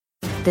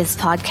This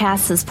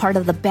podcast is part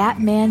of the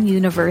Batman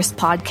Universe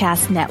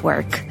Podcast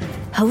Network,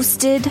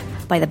 hosted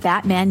by the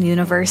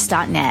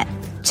BatmanUniverse.net.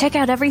 Check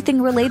out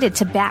everything related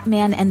to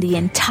Batman and the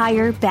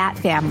entire Bat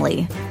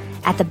family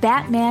at the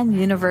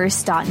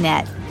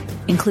BatmanUniverse.net,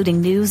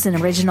 including news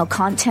and original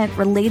content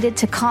related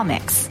to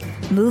comics,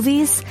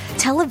 movies,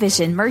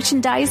 television,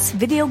 merchandise,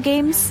 video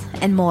games,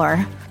 and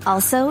more.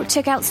 Also,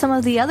 check out some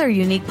of the other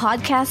unique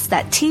podcasts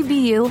that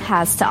TBU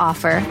has to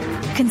offer.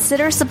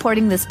 Consider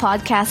supporting this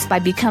podcast by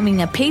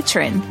becoming a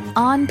patron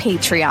on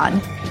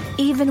Patreon.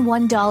 Even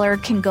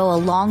 $1 can go a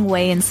long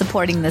way in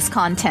supporting this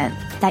content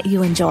that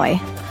you enjoy.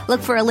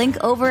 Look for a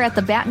link over at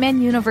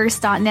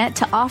thebatmanuniverse.net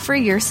to offer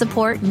your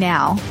support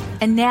now.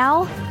 And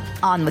now,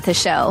 on with the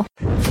show.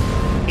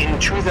 In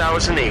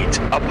 2008,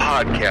 a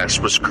podcast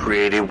was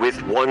created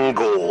with one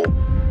goal: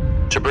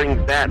 to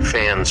bring Bat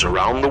fans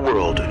around the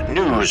world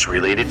news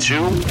related to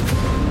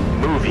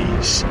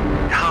movies,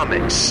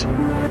 comics,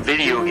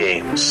 video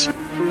games,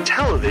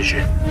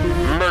 television,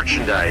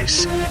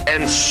 merchandise,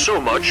 and so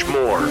much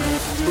more.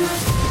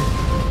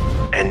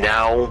 And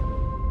now,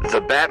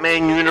 the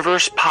Batman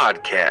Universe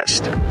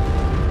Podcast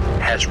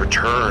has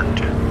returned.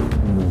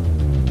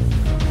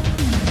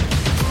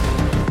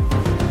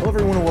 Hello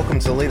everyone and welcome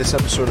to the latest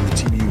episode of the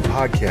TBU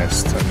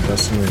Podcast. I'm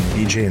Dustin and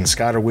BJ and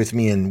Scott are with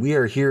me, and we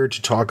are here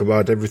to talk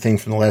about everything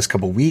from the last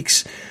couple of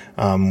weeks.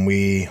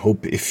 We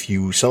hope if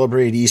you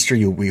celebrate Easter,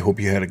 we hope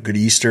you had a good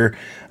Easter.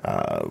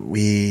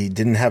 We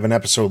didn't have an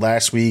episode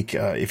last week.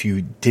 If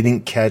you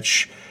didn't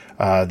catch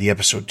the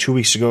episode 2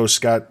 weeks ago,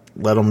 Scott,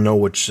 let them know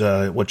what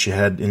you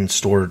had in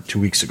store 2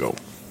 weeks ago.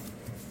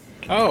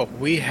 Oh,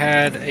 we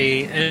had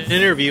an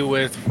interview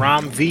with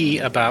Ram V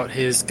about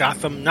his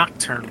Gotham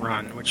Nocturne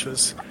run, which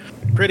was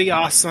pretty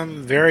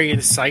awesome, very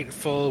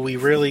insightful. We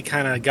really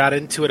kind of got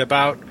into it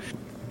about,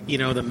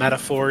 the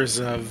metaphors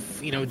of,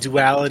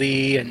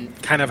 duality and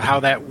kind of how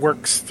that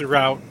works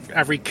throughout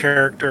every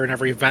character and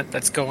every event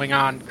that's going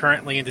on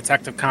currently in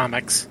Detective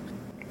Comics.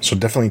 So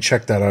definitely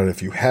check that out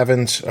if you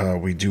haven't.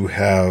 We do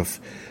have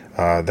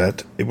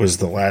that. It was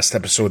the last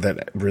episode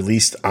that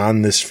released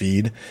on this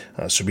feed,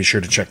 so be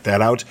sure to check that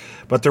out.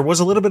 But there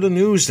was a little bit of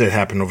news that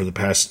happened over the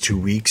past 2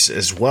 weeks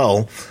as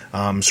well,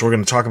 so we're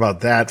going to talk about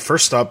that.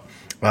 First up,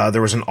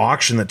 there was an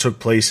auction that took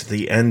place at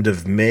the end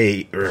of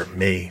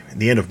the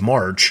end of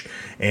March,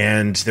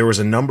 and there was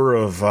a number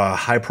of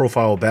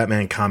high-profile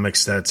Batman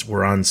comics that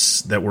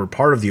were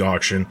part of the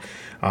auction,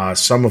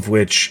 some of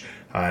which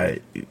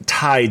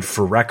tied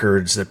for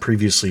records that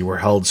previously were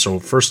held. So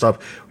first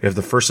up, we have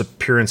the first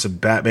appearance of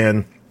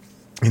Batman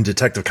in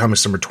Detective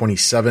Comics number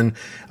 27.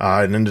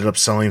 It ended up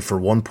selling for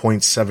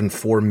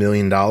 $1.74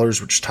 million,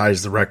 which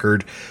ties the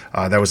record.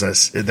 That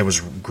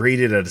was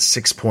graded at a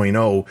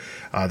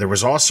 6.0. There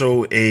was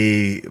also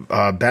a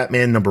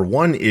Batman number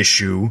 1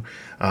 issue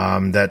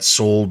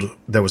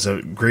that was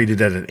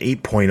graded at an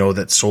 8.0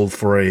 that sold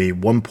for a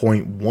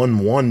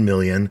 1.11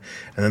 million,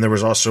 and then there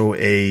was also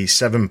a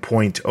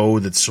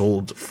 7.0 that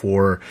sold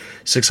for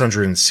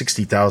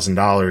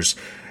 $660,000.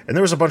 And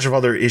there was a bunch of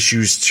other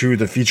issues too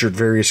that featured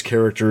various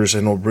characters.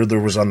 I know Riddler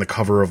was on the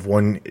cover of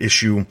one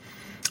issue.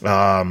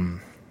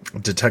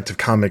 Detective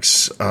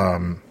Comics,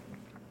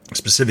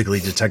 specifically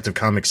Detective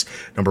Comics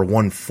number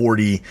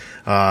 140,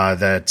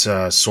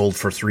 that sold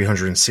for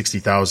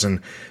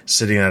 $360,000,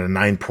 sitting at a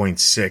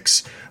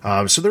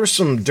 9.6. So there was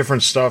some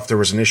different stuff. There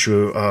was an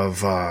issue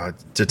of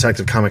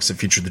Detective Comics that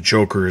featured the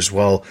Joker as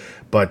well.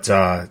 But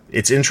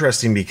it's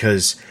interesting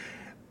because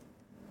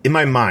in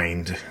my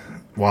mind,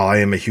 while I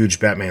am a huge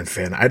Batman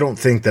fan, I don't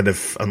think that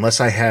unless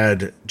I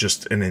had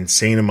just an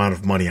insane amount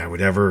of money, I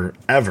would ever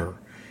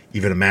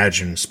even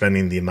imagine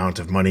spending the amount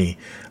of money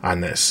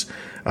on this.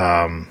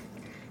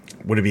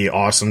 Would it be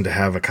awesome to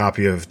have a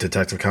copy of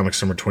Detective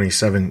Comics number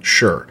 27?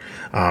 Sure.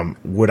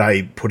 Would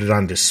I put it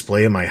on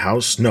display in my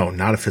house? No,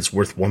 not if it's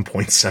worth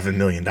 $1.7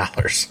 million. I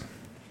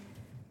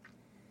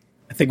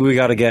think we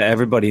got to get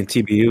everybody in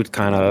TBU to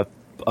kind of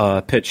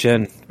pitch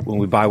in when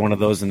we buy one of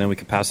those, and then we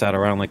can pass that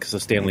around like it's a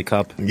Stanley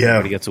Cup. Yeah.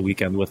 Everybody gets a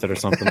weekend with it or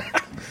something.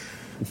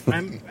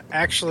 I'm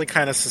actually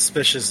kind of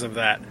suspicious of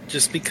that,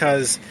 just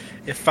because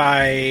if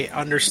I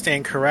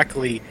understand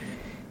correctly,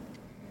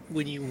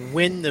 when you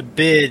win the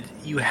bid,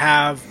 you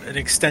have an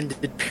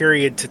extended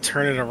period to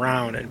turn it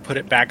around and put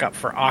it back up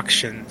for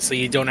auction, so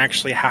you don't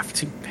actually have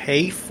to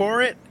pay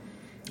for it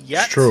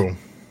yet. It's true.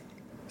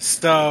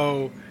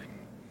 So,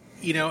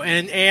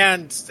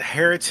 and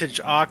heritage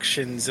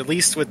auctions, at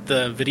least with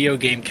the video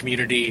game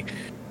community,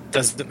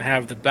 doesn't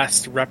have the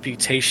best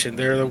reputation.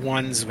 They're the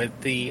ones with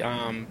the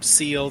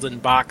sealed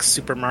and boxed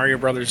Super Mario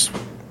Brothers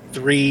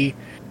 3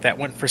 that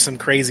went for some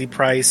crazy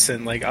price,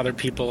 and other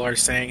people are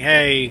saying,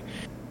 hey,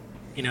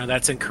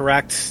 that's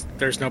incorrect.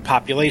 There's no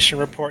population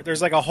report.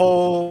 There's a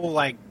whole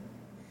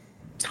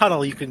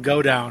tunnel you can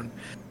go down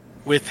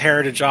with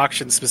heritage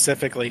auctions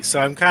specifically. So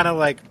I'm kind of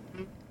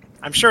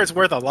I'm sure it's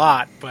worth a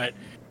lot, but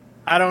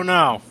I don't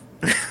know.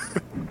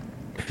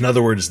 In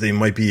other words, they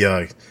might be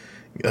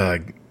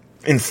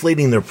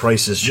inflating their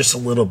prices just a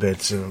little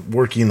bit,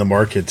 working the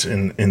market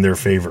in their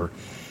favor.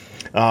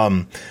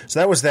 So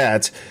that was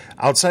that.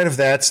 Outside of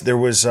that, there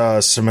was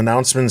some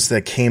announcements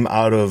that came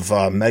out of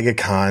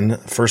MegaCon.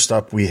 First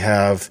up, we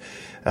have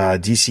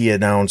DC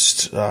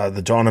announced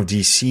the Dawn of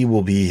DC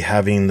will be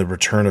having the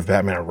return of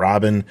Batman and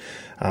Robin.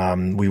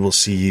 We will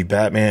see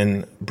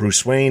Batman,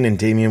 Bruce Wayne, and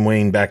Damian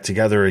Wayne back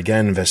together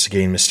again,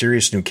 investigating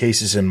mysterious new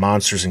cases and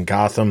monsters in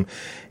Gotham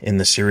in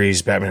the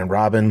series Batman and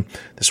Robin.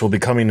 This will be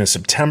coming in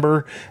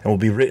September and will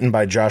be written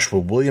by Joshua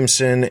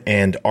Williamson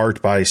and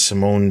art by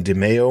Simone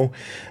DeMeo.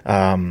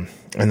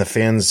 And the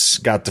fans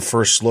got the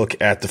first look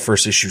at the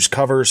first issue's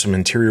cover, some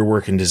interior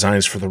work and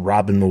designs for the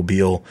Robin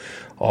Mobile,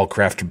 all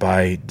crafted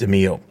by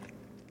DeMeo.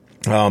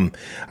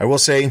 I will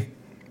say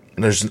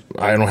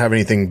I don't have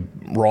anything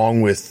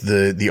wrong with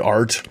the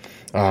art.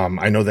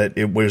 I know that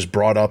it was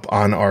brought up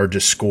on our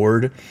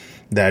Discord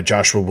that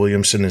Joshua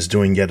Williamson is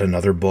doing yet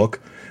another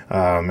book.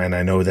 And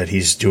I know that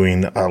he's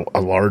doing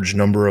a large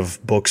number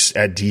of books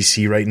at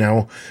DC right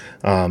now.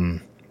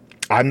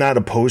 I'm not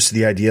opposed to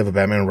the idea of a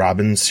Batman and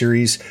Robin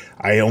series.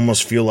 I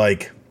almost feel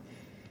like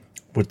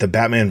with the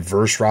Batman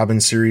vs.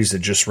 Robin series that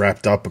just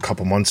wrapped up a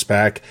couple months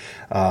back,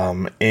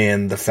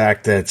 and the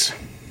fact that,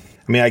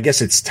 I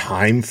guess it's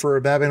time for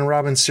a Batman and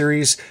Robin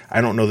series.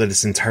 I don't know that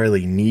it's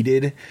entirely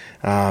needed.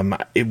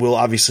 It will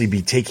obviously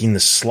be taking the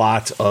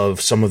slot of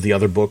some of the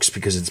other books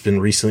because it's been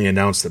recently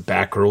announced that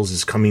Batgirls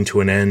is coming to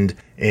an end,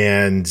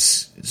 and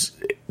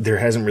there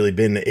hasn't really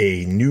been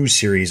a new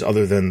series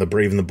other than the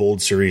Brave and the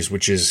Bold series,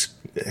 which is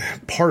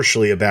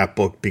partially a Bat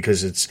book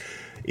because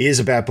is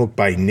a Bat book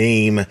by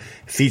name,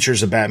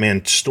 features a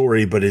Batman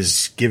story, but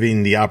is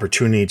giving the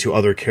opportunity to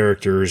other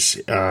characters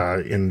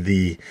in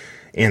the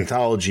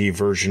anthology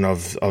version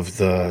of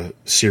the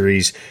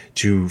series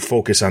to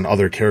focus on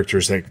other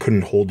characters that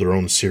couldn't hold their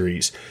own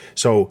series.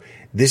 So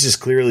this is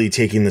clearly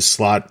taking the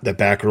slot that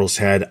Batgirls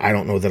had. I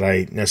don't know that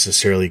I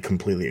necessarily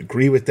completely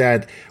agree with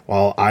that.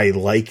 While I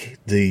like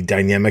the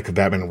dynamic of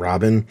Batman and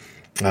Robin,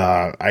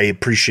 I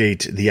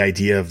appreciate the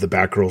idea of the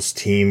Batgirls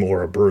team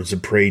or a Birds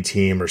of Prey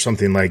team or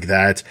something like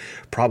that,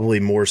 probably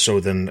more so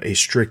than a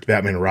strict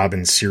Batman and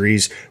Robin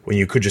series when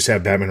you could just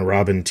have Batman and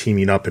Robin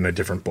teaming up in a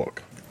different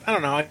book. I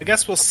don't know. I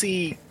guess we'll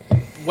see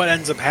what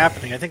ends up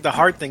happening. I think the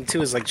hard thing,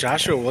 too, is like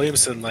Joshua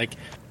Williamson, like,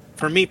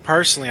 for me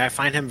personally, I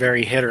find him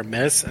very hit or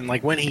miss. And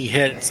like when he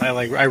hits,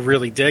 I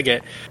really dig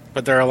it.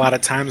 But there are a lot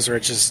of times where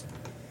it's just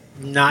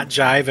not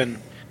jiving.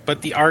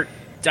 But the art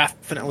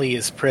definitely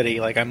is pretty.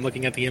 Like I'm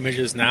looking at the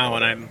images now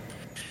and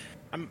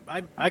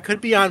I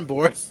could be on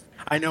board.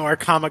 I know our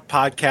comic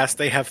podcast,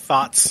 they have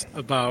thoughts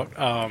about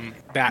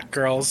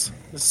Batgirls.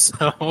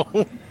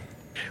 So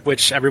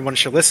which everyone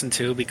should listen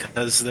to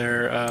because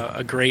they're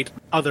a great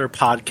other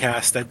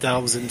podcast that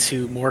delves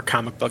into more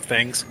comic book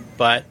things.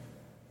 But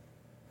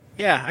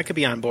yeah, I could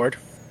be on board.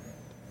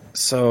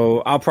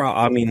 So I'll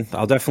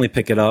definitely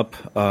pick it up.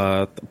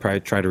 Probably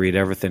try to read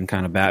everything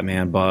kind of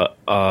Batman, but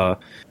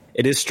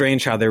it is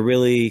strange how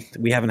we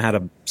haven't had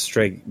a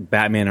straight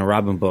Batman and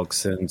Robin book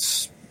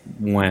since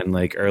when,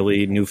 like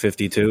early New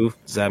 52.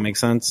 Does that make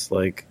sense?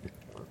 Like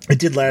it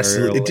did last.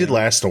 It did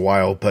last a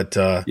while, but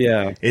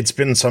yeah, it's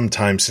been some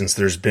time since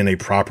there's been a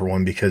proper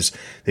one because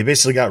they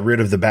basically got rid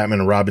of the Batman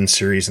and Robin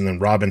series, and then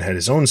Robin had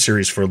his own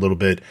series for a little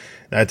bit.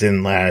 That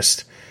didn't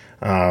last,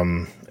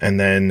 and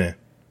then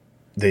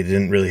they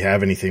didn't really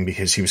have anything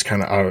because he was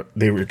kind of out.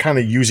 They were kind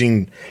of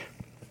using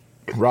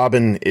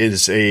Robin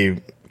as a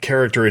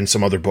character in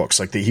some other books,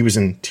 like he was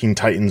in Teen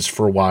Titans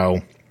for a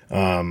while,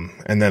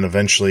 and then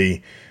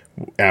eventually,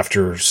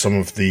 after some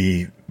of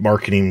the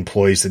marketing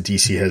ploys that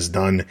DC has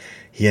done,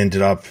 he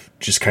ended up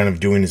just kind of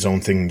doing his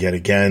own thing yet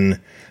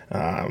again.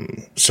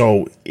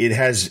 So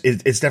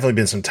it's definitely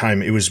been some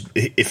time. It was,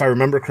 if I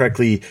remember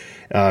correctly,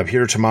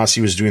 Peter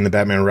Tomasi was doing the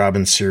Batman and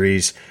Robin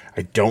series.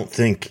 I don't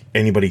think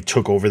anybody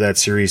took over that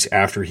series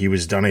after he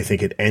was done. I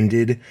think it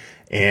ended,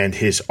 and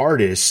his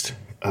artist,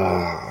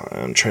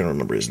 I'm trying to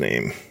remember his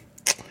name.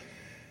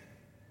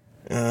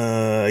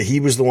 He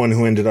was the one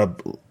who ended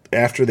up,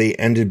 after they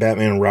ended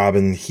Batman and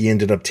Robin, he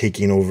ended up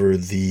taking over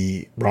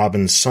the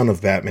Robin Son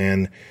of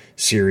Batman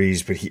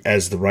series, but he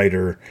as the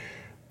writer,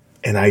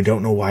 and I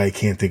don't know why I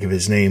can't think of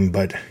his name,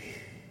 but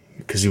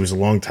because he was a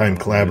longtime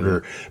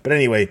collaborator. But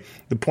anyway,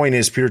 the point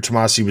is Peter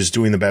Tomasi was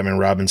doing the Batman and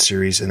Robin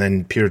series, and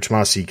then Peter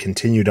Tomasi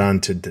continued on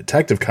to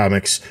Detective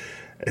Comics,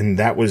 and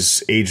that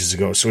was ages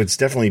ago. So it's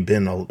definitely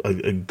been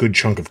a good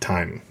chunk of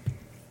time.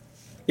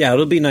 Yeah,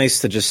 it'll be nice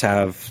to just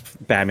have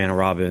Batman and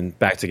Robin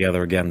back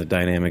together again, the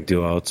dynamic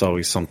duo. It's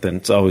always something.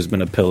 It's always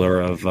been a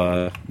pillar of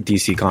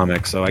DC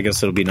Comics, so I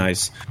guess it'll be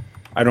nice.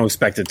 I don't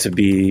expect it to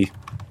be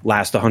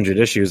last 100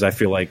 issues. I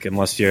feel like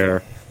unless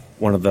you're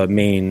one of the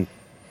main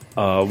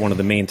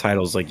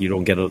titles, like you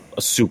don't get a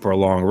super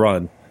long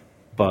run.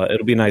 But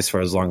it'll be nice for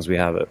as long as we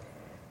have it.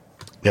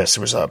 Yes,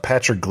 there was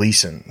Patrick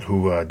Gleason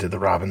who did the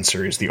Robin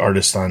series, the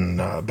artist on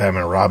Batman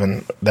and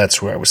Robin. That's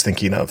who I was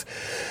thinking of.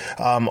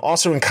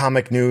 Also in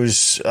comic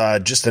news,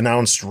 just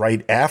announced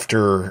right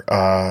after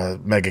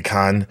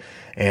MegaCon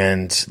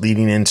and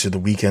leading into the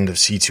weekend of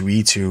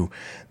C2E2,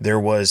 there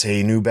was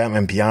a new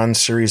Batman Beyond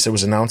series that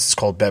was announced. It's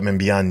called Batman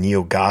Beyond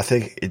Neo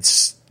Gothic.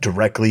 It's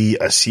directly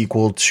a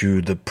sequel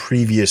to the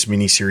previous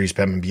miniseries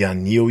Batman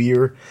Beyond Neo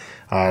Year.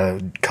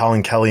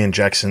 Colin Kelly and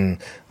Jackson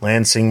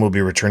Lansing will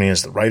be returning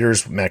as the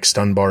writers, Max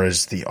Dunbar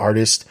as the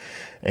artist.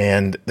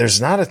 And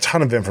there's not a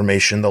ton of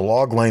information. The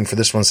log line for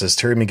this one says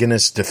Terry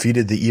McGinnis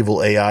defeated the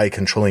evil AI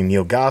controlling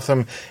Neo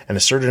Gotham and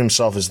asserted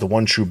himself as the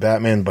one true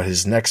Batman, but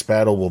his next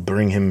battle will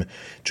bring him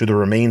to the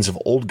remains of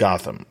old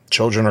Gotham.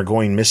 Children are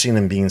going missing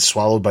and being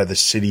swallowed by the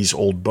city's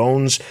old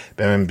bones.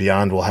 Batman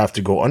Beyond will have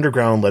to go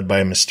underground, led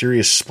by a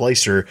mysterious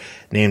splicer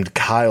named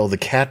Kyle the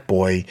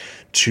Catboy,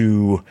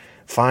 to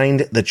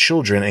find the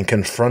children and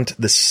confront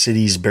the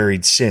city's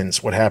buried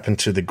sins. What happened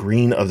to the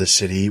green of the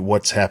city?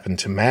 What's happened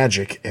to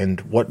magic? And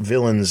what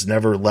villains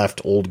never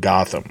left old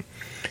Gotham?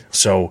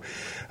 So,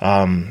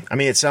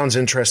 it sounds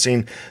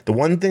interesting. The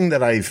one thing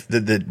that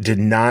that did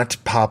not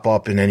pop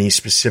up in any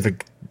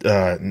specific,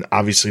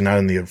 obviously not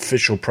in the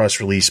official press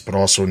release, but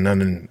also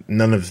none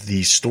of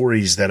the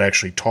stories that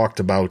actually talked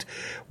about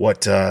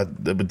what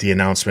the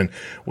announcement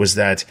was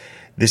that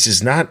this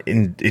is not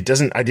in. It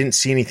doesn't. I didn't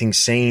see anything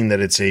saying that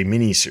it's a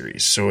mini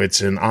series, so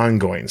it's an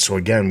ongoing. So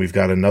again, we've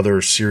got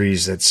another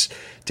series that's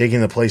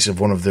taking the place of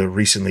one of the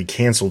recently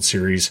canceled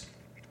series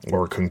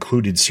or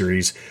concluded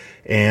series,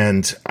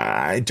 and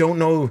I don't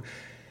know.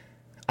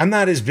 I'm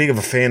not as big of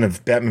a fan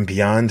of Batman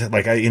Beyond.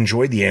 Like, I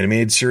enjoyed the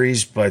animated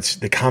series, but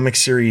the comic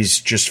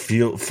series just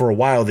feel, for a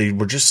while, they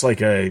were just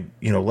like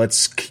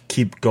let's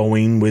keep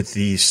going with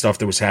the stuff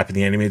that was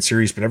happening in the animated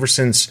series. But ever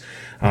since,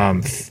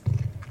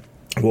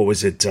 what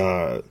was it?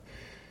 The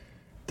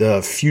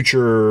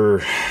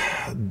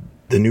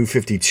New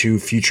 52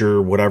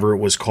 Future, whatever it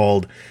was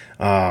called.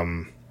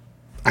 They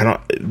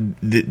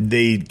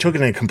took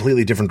it in a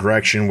completely different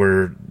direction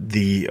where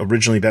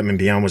originally Batman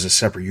Beyond was a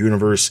separate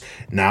universe.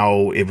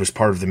 Now it was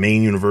part of the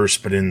main universe,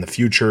 but in the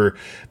future.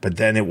 But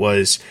then it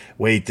was,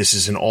 wait, this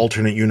is an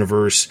alternate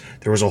universe.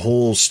 There was a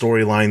whole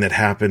storyline that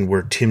happened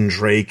where Tim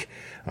Drake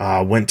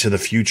went to the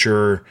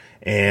future,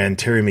 and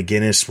Terry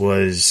McGinnis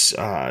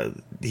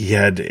he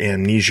had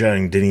amnesia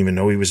and didn't even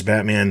know he was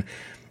Batman.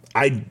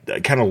 I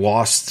kind of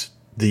lost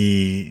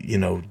the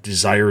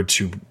desire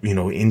to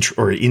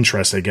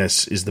interest, I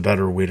guess is the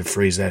better way to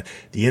phrase that,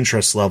 the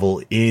interest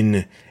level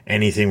in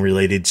anything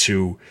related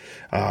to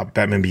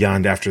Batman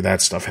Beyond after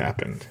that stuff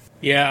happened.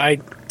 Yeah, I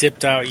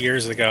dipped out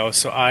years ago,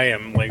 so I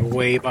am like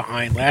way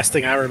behind. Last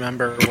thing I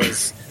remember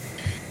was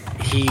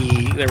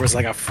there was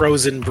like a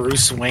frozen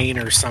Bruce Wayne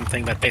or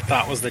something that they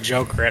thought was the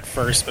Joker at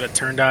first, but it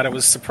turned out it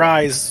was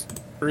surprise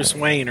Bruce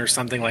Wayne or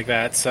something like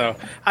that. So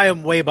I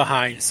am way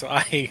behind. So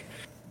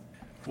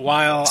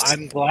while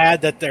I'm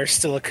glad that there's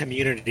still a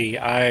community,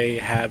 I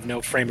have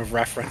no frame of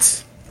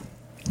reference.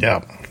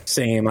 Yeah.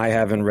 Same. I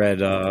haven't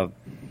read a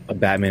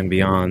Batman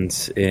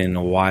Beyond in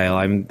a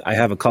while. I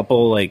have a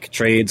couple like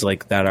trades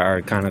like that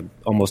are kind of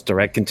almost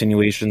direct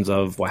continuations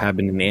of what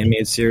happened in the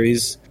animated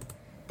series.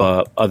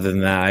 But other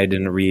than that, I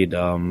didn't read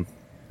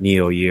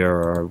Neo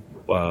Year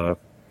or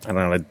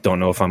I don't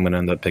know if I'm going to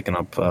end up picking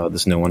up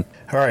this new one.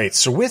 All right,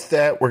 so with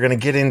that, we're going to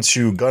get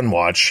into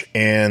Gunwatch,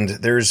 and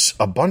there's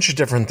a bunch of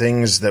different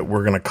things that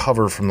we're going to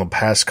cover from the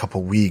past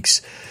couple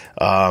weeks,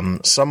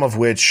 some of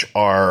which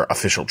are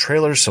official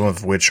trailers, some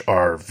of which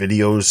are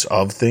videos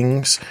of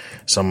things,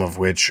 some of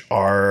which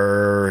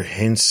are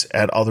hints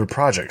at other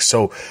projects.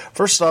 So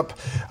first up,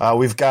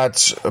 we've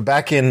got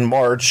back in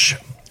March,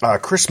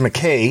 Chris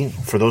McKay,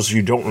 for those of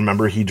you who don't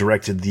remember, he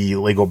directed the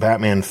Lego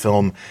Batman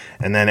film,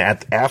 and then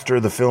after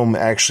the film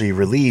actually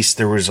released,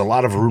 there was a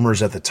lot of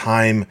rumors at the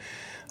time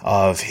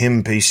of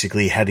him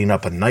basically heading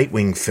up a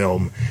Nightwing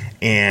film,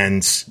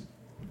 and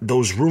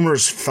those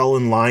rumors fell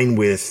in line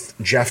with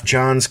Jeff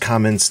Johns'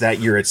 comments that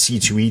year at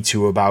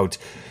C2E2 about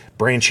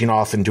branching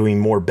off and doing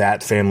more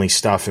Bat family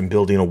stuff and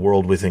building a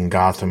world within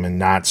Gotham and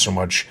not so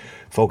much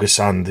focus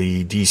on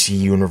the DC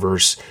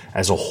universe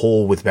as a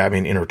whole with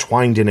Batman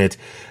intertwined in it.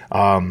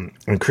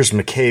 And Chris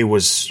McKay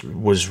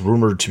was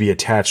rumored to be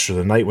attached to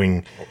the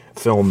Nightwing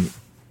film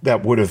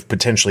that would have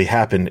potentially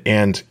happened.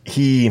 And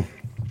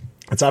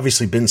it's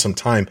obviously been some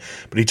time,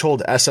 but he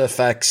told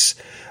SFX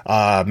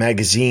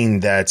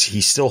magazine that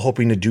he's still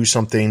hoping to do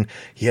something.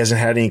 He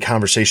hasn't had any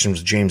conversations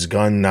with James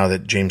Gunn now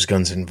that James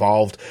Gunn's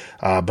involved,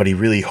 but he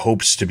really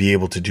hopes to be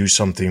able to do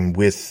something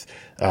with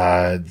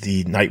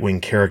the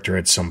Nightwing character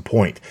at some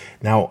point.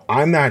 Now,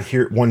 I'm not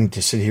here wanting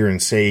to sit here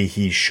and say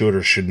he should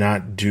or should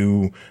not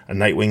do a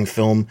Nightwing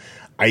film.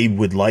 I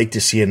would like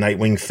to see a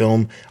Nightwing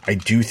film. I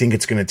do think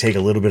it's going to take a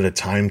little bit of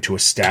time to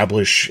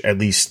establish at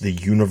least the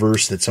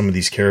universe that some of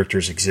these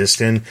characters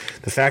exist in.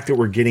 The fact that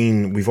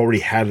we've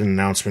already had an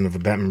announcement of a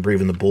Batman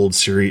Brave and the Bold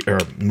series or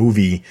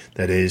movie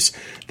that has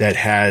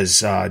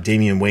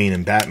Damian Wayne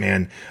and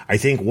Batman. I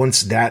think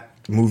once that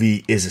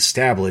movie is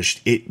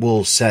established, it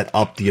will set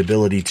up the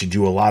ability to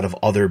do a lot of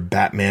other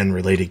Batman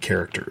related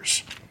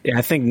characters. Yeah,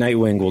 I think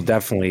Nightwing will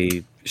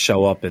definitely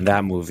show up in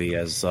that movie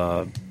as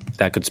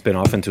that could spin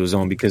off into his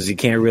own, because you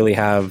can't really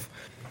have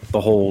the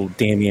whole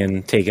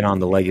Damian taking on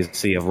the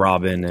legacy of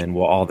Robin and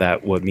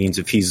what means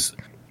if he's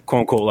quote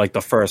unquote like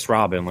the first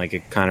Robin. Like,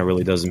 it kind of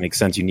really doesn't make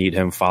sense. You need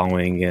him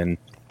following in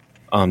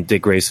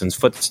Dick Grayson's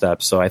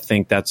footsteps. So I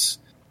think that's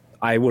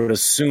I would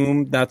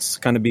assume that's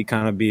going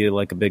to be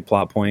like a big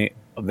plot point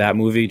of that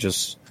movie.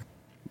 Just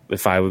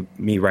if I was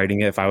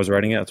writing it,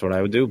 that's what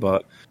I would do.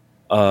 But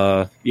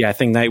yeah, I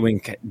think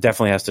Nightwing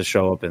definitely has to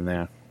show up in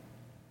there.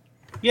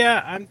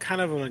 Yeah, I'm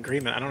kind of in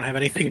agreement. I don't have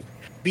anything.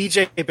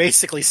 BJ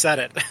basically said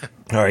it.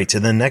 All right,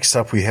 and then next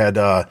up we had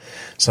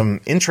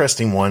some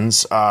interesting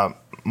ones.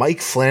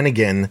 Mike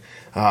Flanagan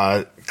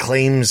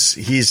claims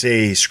he's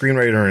a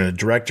screenwriter and a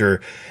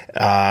director.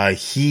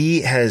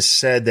 He has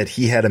said that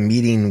he had a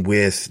meeting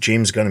with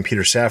James Gunn and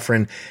Peter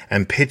Safran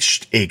and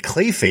pitched a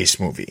Clayface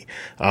movie.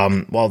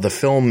 While the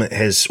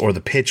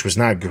the pitch was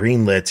not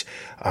greenlit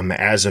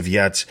as of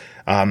yet,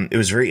 it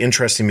was very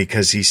interesting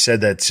because he said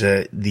that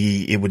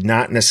it would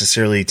not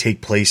necessarily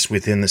take place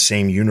within the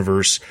same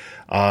universe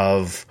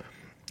of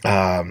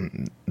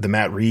the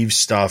Matt Reeves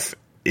stuff.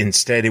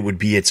 Instead, it would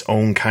be its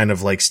own kind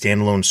of like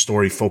standalone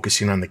story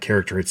focusing on the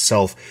character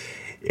itself.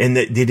 And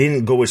that they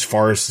didn't go as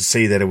far as to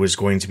say that it was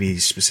going to be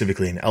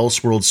specifically an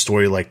Elseworld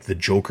story like the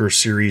Joker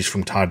series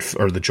from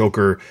the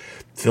Joker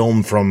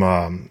film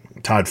from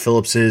Todd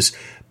Phillips is.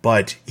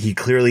 But he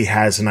clearly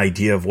has an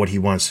idea of what he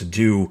wants to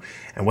do,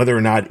 and whether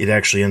or not it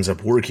actually ends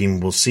up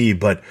working, we'll see.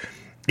 But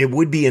it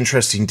would be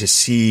interesting to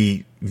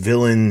see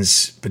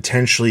villains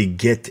potentially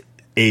get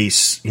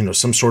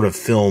some sort of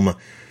film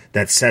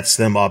that sets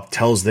them up,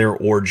 tells their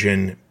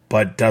origin,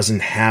 but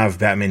doesn't have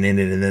Batman in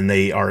it, and then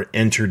they are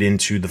entered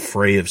into the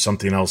fray of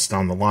something else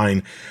down the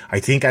line. I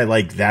think I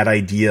like that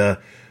idea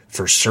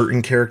for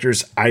certain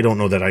characters. I don't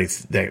know that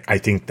I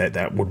think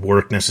that would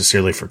work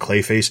necessarily for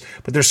Clayface,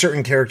 but there's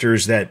certain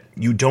characters that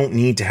you don't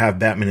need to have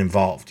Batman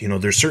involved.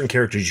 There's certain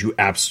characters you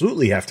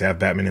absolutely have to have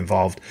Batman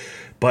involved,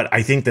 but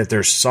I think that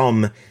there's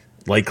some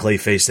like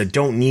Clayface that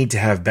don't need to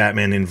have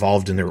Batman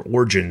involved in their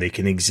origin. They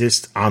can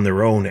exist on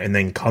their own and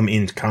then come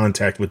into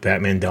contact with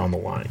Batman down the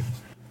line.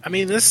 I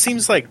mean, this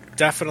seems like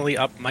definitely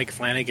up Mike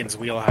Flanagan's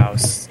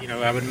wheelhouse.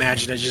 I would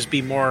imagine it'd just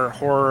be more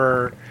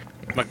horror,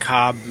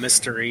 macabre,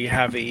 mystery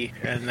heavy.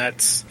 And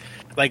that's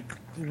like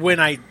when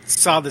I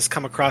saw this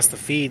come across the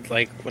feed,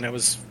 like when it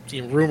was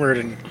rumored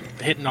and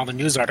hitting all the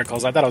news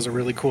articles, I thought it was a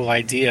really cool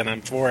idea and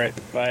I'm for it.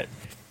 But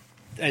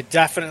it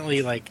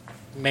definitely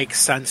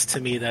makes sense to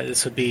me that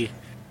this would be,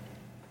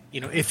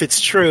 if it's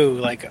true,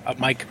 like a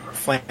Mike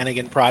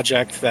Flanagan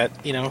project that,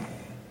 I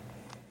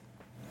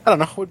don't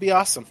know, would be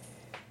awesome.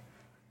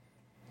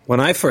 When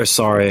I first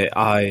saw it,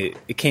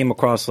 it came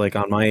across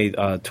on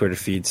my Twitter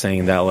feed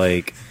saying that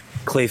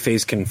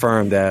Clayface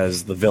confirmed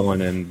as the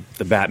villain in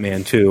the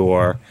Batman 2,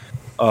 or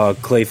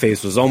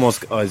Clayface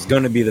was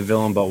going to be the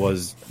villain but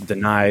was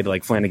denied.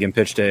 Flanagan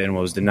pitched it and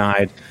was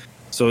denied.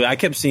 So I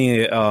kept seeing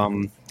it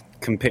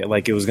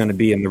it was going to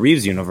be in the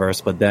Reeves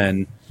universe, but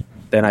then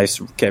I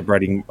kept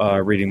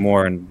reading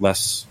more and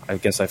less. I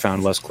guess I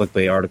found less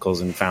clickbait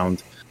articles and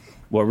found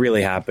what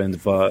really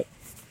happened. But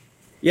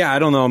yeah, I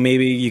don't know.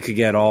 Maybe you could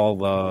get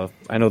all.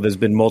 I know there's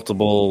been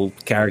multiple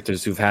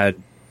characters who've had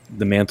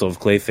the mantle of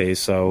Clayface,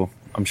 so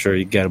I'm sure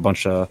you get a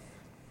bunch of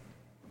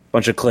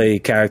Clay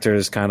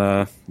characters kind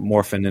of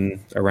morphing in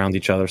around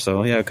each other.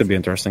 So yeah, it could be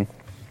interesting.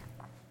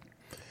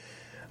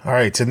 All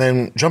right, and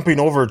then jumping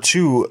over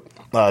to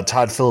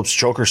Todd Phillips'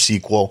 Joker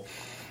sequel.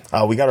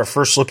 We got our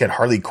first look at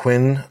Harley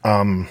Quinn,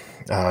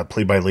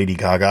 played by Lady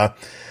Gaga.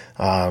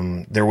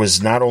 There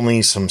was not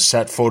only some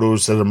set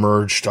photos that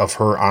emerged of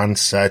her on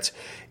set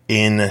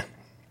in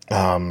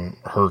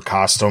her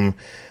costume.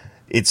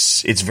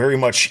 It's very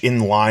much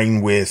in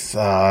line with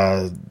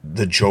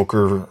the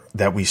Joker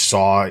that we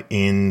saw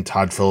in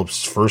Todd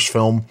Phillips' first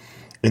film,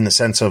 in the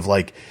sense of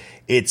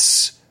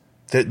it's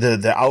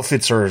the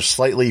outfits are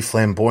slightly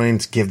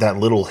flamboyant, give that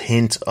little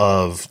hint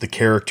of the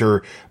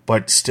character,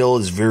 but still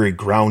is very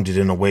grounded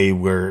in a way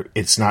where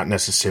it's not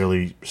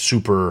necessarily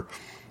super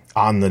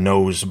on the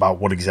nose about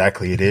what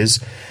exactly it is.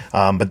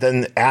 But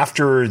then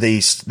after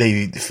they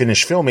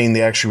finished filming,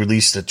 they actually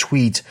released a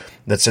tweet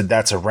that said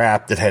that's a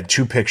wrap, that had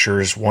two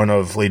pictures, one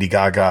of Lady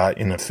Gaga,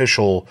 an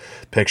official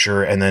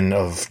picture, and then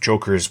of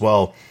Joker as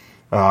well,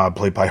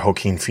 played by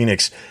Joaquin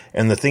Phoenix.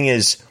 And the thing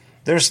is,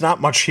 there's not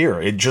much here.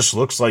 It just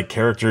looks like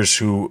characters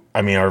who,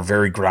 are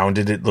very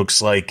grounded. It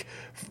looks like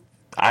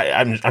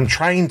I'm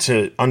trying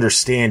to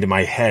understand in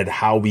my head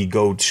how we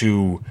go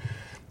to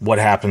what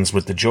happens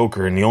with the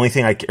Joker, and the only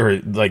thing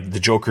the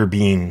Joker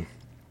being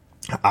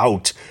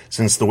out,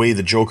 since the way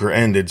the Joker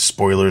ended,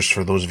 spoilers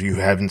for those of you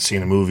who haven't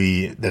seen a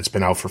movie that's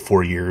been out for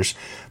 4 years,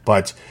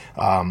 but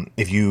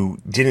if you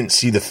didn't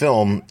see the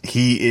film,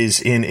 he is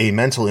in a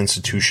mental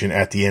institution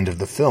at the end of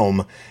the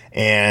film,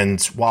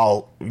 and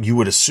while you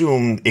would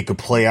assume it could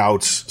play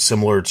out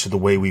similar to the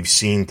way we've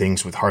seen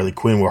things with Harley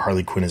Quinn, where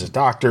Harley Quinn is a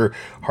doctor,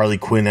 Harley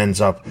Quinn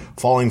ends up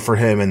falling for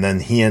him, and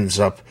then he ends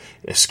up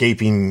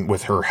escaping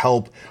with her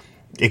help,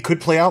 it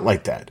could play out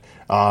like that.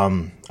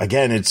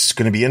 Again, it's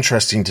going to be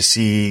interesting to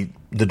see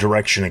the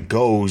direction it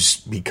goes,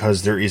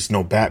 because there is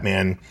no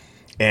Batman,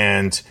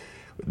 and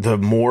the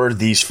more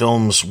these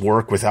films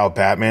work without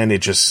Batman,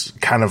 it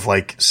just kind of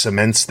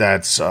cements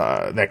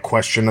that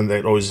question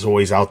that is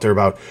always out there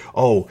about,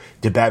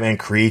 did Batman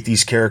create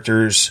these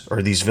characters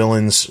or these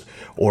villains,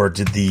 or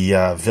did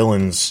the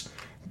villains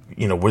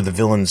were the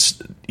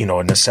villains,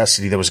 a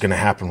necessity that was going to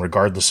happen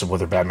regardless of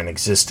whether Batman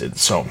existed.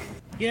 So,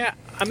 yeah,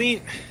 I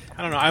mean,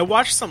 I don't know. I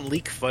watched some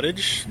leak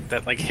footage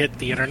that hit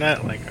the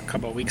internet a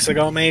couple of weeks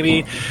ago,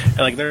 maybe.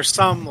 And, there's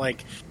some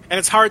and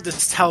it's hard to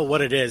tell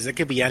what it is. It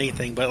could be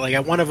anything, but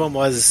one of them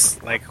was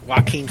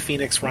Joaquin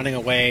Phoenix running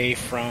away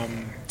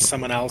from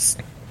someone else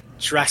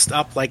dressed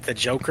up like the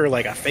Joker,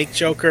 like a fake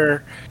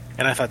Joker.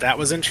 And I thought that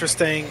was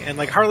interesting. And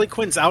Harley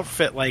Quinn's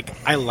outfit,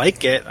 I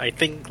like it. I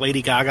think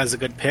Lady Gaga's a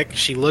good pick.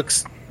 She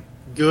looks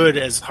good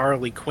as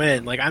Harley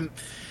Quinn. I'm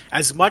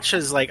as much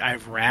as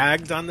I've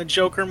ragged on the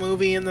Joker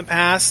movie in the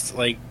past,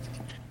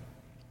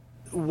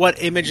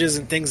 what images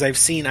and things I've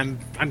seen,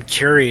 I'm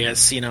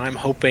curious. I'm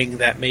hoping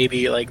that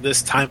maybe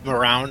this time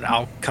around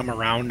I'll come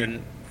around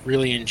and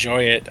really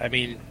enjoy it. I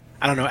mean,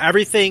 I don't know.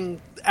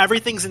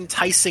 Everything's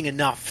enticing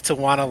enough to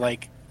want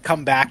to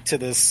come back to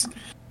this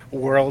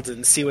world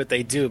and see what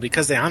they do,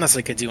 because they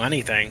honestly could do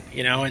anything,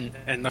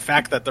 and the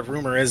fact that the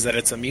rumor is that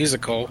it's a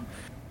musical,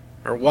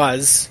 or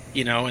was,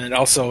 and it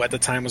also at the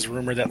time was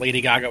rumored that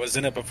Lady Gaga was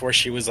in it before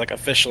she was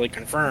officially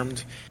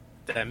confirmed,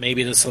 that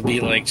maybe this will be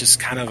just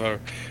kind of a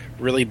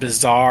really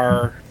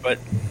bizarre but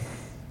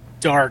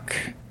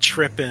dark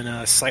trip in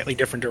a slightly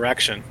different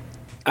direction.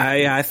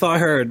 I thought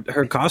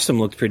her costume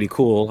looked pretty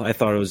cool. I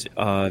thought it was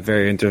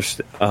very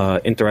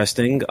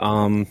interesting.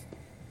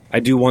 I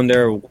do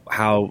wonder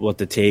what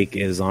the take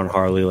is on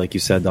Harley, like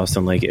you said,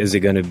 Dustin. Is she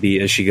going to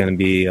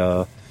be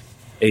a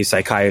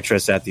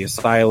psychiatrist at the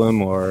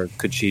asylum, or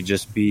could she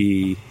just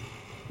be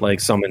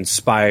some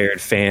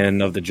inspired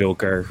fan of the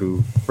Joker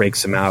who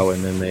breaks him out,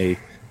 and then they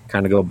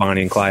kind of go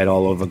Bonnie and Clyde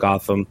all over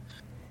Gotham?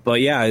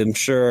 But yeah, I'm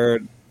sure.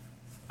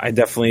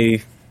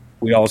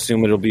 We all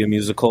assume it'll be a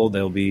musical.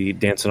 They'll be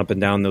dancing up and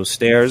down those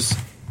stairs.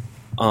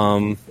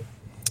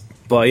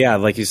 But yeah,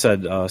 like you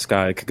said,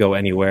 Scott, it could go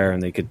anywhere,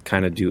 and they could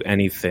kind of do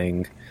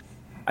anything.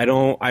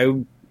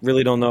 I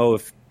really don't know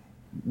if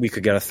we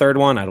could get a third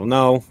one. I don't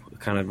know.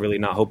 Kind of really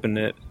not hoping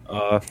it.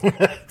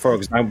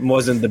 Because I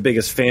wasn't the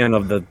biggest fan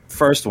of the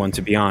first one,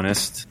 to be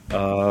honest.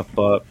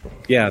 But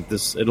yeah,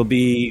 it'll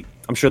be.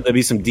 I'm sure there'll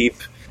be some deep,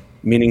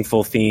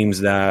 meaningful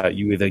themes that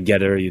you either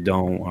get it or you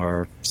don't,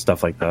 or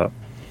stuff like that.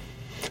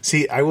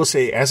 See, I will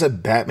say, as a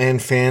Batman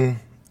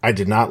fan, I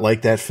did not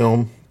like that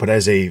film, but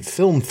as a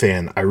film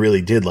fan, I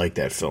really did like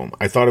that film.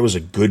 I thought it was a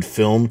good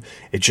film.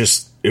 It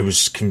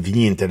was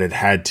convenient that it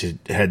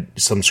had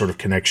some sort of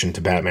connection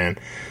to Batman,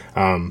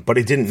 but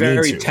it didn't.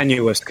 Very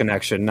tenuous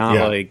connection,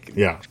 not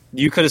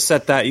you could have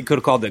set that. You could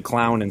have called it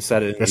Clown and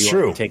set it. That's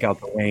true. Take out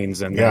the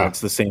Waynes, and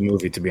it's the same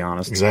movie. To be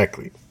honest,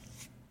 exactly.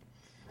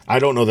 I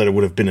don't know that it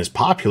would have been as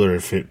popular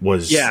if it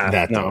was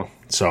though.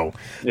 So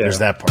there's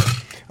that part.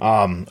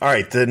 All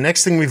right, the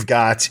next thing we've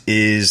got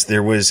is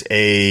there was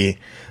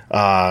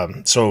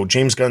so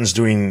James Gunn's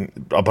doing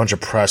a bunch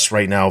of press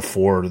right now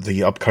for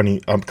the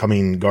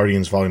upcoming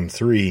Guardians Volume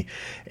 3,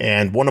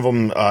 and one of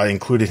them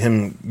included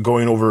him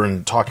going over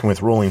and talking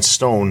with Rolling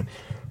Stone,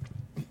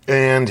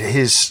 and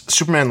his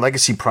Superman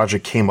Legacy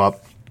project came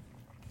up.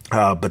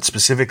 But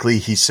specifically,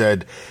 he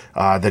said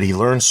that he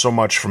learned so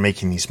much from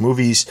making these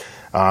movies.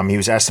 He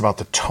was asked about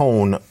the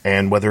tone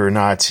and whether or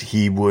not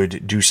he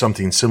would do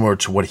something similar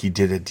to what he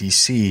did at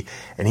DC.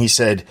 And he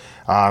said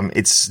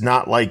it's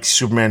not like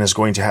Superman is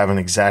going to have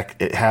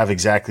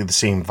exactly the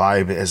same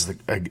vibe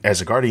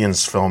as a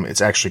Guardians film.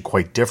 It's actually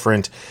quite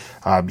different.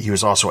 He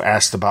was also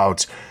asked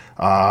about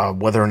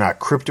whether or not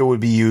crypto would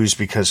be used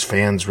because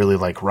fans really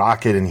like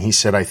Rocket, and he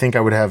said, I think I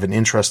would have an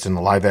interest in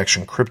the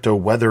live-action crypto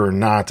whether or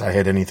not I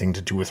had anything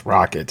to do with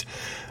Rocket.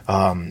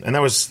 And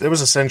that was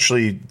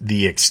essentially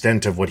the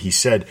extent of what he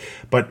said,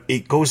 but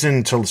it goes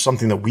into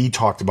something that we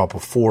talked about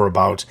before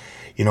about,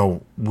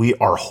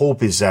 our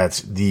hope is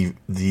that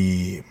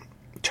the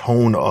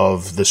tone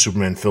of the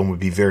Superman film would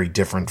be very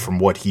different from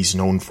what he's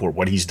known for,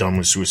 what he's done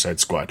with Suicide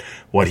Squad,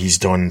 what he's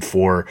done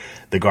for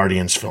the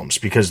Guardians films,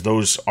 because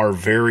those are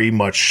very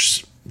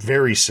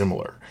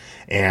similar.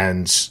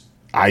 And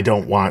I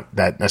don't want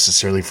that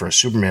necessarily for a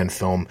Superman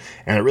film.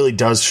 And it really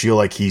does feel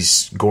like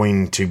he's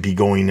going to be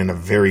going in a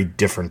very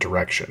different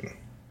direction.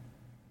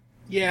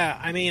 Yeah,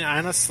 I mean,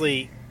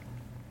 honestly,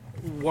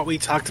 what we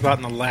talked about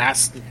in I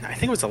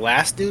think it was the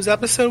last news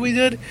episode we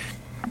did,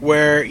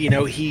 where,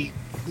 he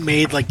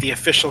made the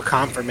official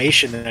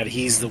confirmation that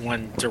he's the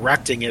one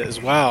directing it as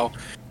well.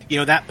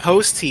 That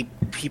post he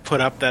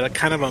put up, that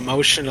kind of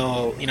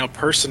emotional,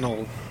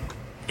 personal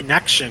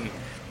connection,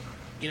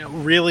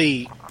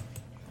 really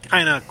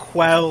kind of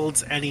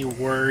quelled any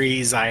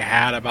worries I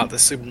had about the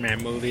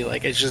Superman movie.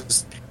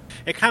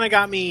 It kind of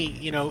got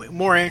me,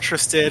 more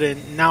interested,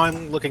 and now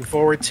I'm looking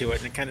forward to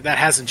it. And that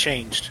hasn't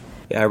changed.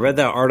 Yeah, I read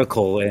that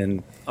article,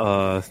 and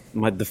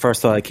the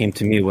first thought that came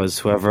to me was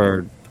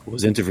whoever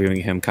was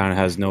interviewing him kind of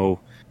has no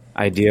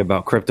idea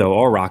about crypto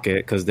or Rocket,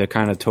 because they're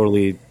kind of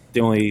totally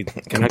the only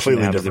connection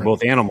they have is they're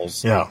both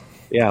animals.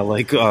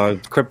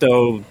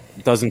 Crypto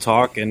doesn't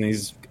talk, and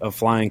he's a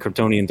flying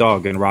Kryptonian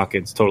dog, and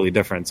Rocket's totally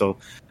different. So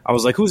I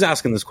was like, who's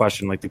asking this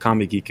question? The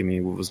comic geek in me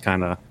was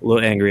kind of a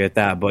little angry at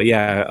that. But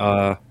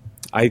yeah,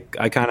 I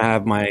kind of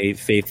have my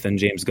faith in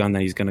James Gunn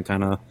that he's going to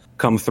kind of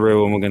come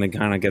through, and we're going to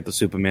kind of get the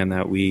Superman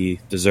that we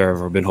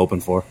deserve or been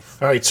hoping for.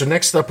 All right, so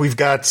next up we've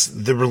got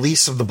the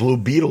release of the Blue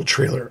Beetle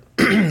trailer.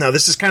 Now,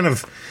 this is kind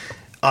of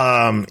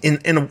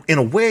in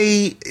a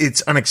way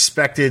it's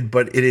unexpected,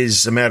 but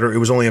it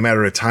was only a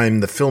matter of time.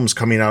 The film's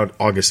coming out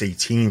August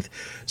 18th,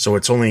 so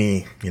it's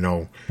only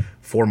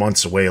 4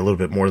 months away, a little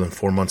bit more than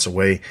 4 months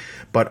away,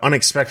 but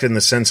unexpected in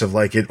the sense of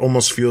like it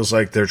almost feels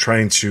like they're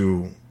trying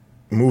to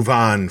move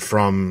on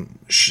from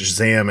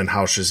Shazam and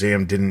how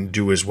Shazam didn't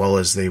do as well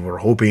as they were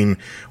hoping,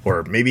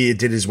 or maybe it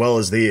did as well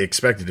as they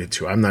expected it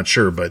to. I'm not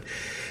sure, but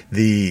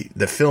the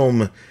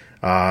film,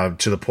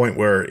 to the point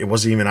where it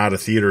wasn't even out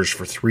of theaters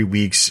for 3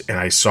 weeks, and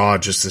I saw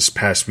just this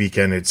past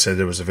weekend it said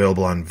it was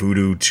available on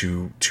Vudu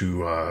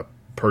to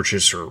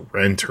purchase or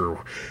rent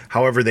or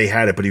however they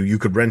had it, but you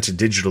could rent it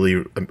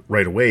digitally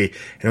right away.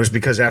 And it was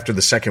because after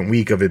the second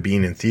week of it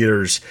being in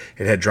theaters,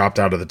 it had dropped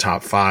out of the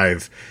top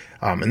 5.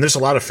 And there's a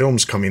lot of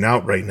films coming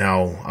out right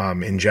now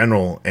in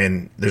general,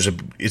 and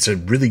it's a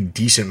really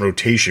decent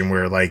rotation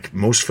where like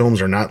most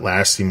films are not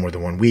lasting more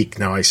than 1 week.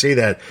 Now I say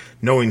that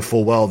knowing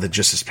full well that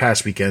just this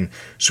past weekend,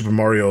 Super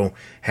Mario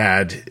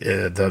had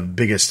the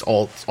biggest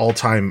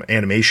all-time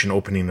animation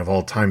opening of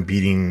all time,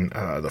 beating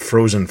the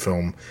Frozen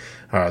film,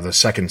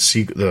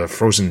 the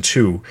Frozen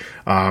 2.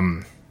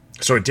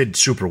 So it did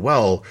super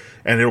well,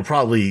 and it'll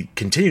probably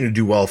continue to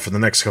do well for the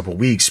next couple of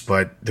weeks,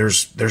 but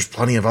there's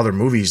plenty of other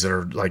movies that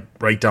are like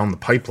right down the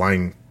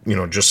pipeline,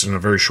 just in a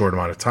very short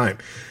amount of time.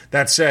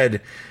 That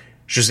said,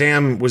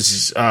 Shazam was,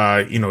 is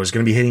going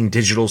to be hitting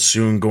digital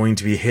soon, going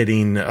to be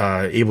hitting,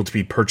 able to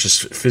be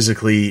purchased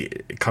physically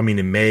coming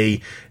in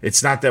May.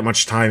 It's not that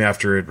much time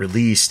after it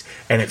released,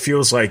 and it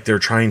feels like they're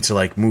trying to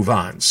like move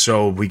on.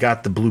 So we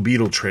got the Blue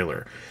Beetle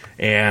trailer,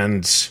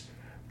 and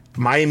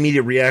my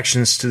immediate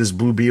reactions to this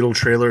Blue Beetle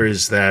trailer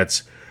is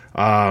that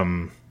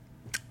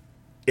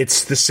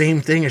it's the same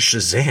thing as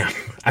Shazam.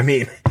 I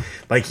mean,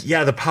 like,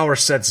 yeah, the power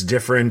set's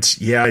different.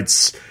 Yeah,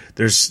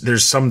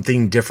 there's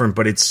something different,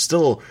 but it's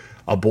still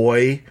a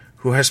boy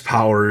who has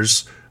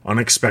powers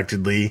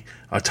unexpectedly.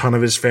 A ton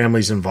of his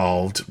family's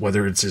involved,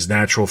 whether it's his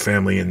natural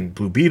family in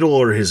Blue Beetle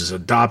or his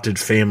adopted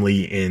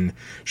family in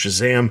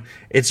Shazam.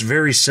 It's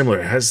very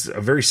similar. It has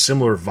a very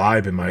similar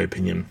vibe, in my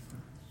opinion.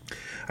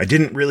 I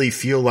didn't really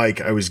feel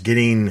like I was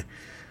getting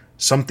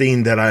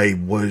something that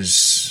I'm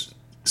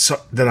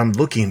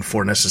looking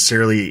for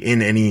necessarily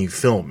in any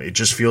film. It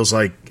just feels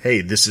like,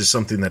 hey, this is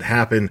something that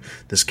happened.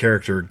 This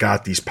character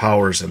got these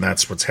powers, and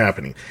that's what's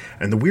happening.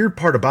 And the weird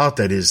part about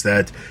that is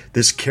that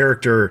this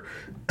character,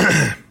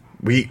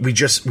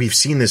 we've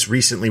seen this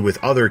recently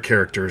with other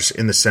characters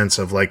in the sense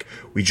of like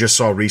we just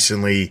saw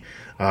recently.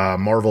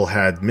 Marvel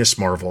had Miss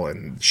Marvel,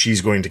 and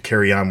she's going to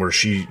carry on where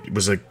she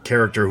was a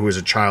character who was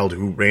a child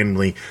who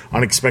randomly,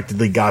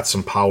 unexpectedly got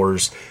some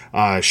powers.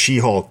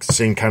 She-Hulk,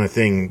 same kind of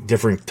thing,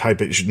 different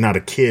type of, not a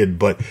kid,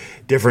 but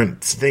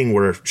different thing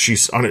where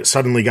she's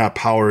suddenly got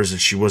powers that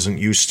she wasn't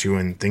used to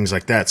and things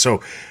like that.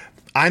 So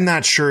I'm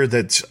not sure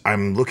that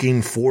I'm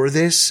looking for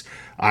this.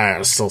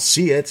 I'll still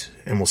see it,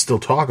 and we'll still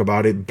talk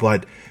about it,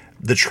 but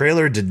the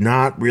trailer did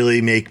not really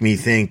make me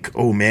think,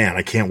 oh man,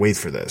 I can't wait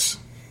for this.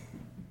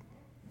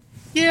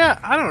 Yeah,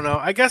 I don't know.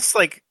 I guess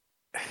it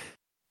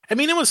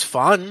was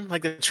fun.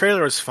 Like the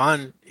trailer was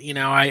fun.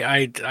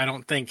 I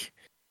don't think.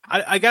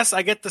 I guess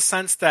I get the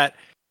sense that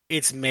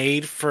it's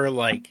made for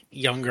like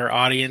younger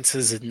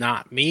audiences and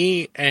not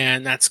me,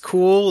 and that's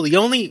cool. The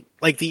only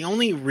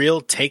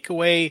real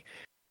takeaway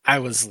I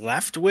was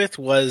left with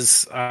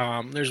was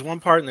there's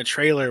one part in the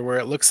trailer where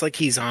it looks like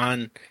he's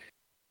on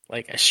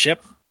like a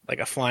ship,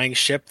 like a flying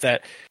ship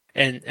that.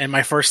 And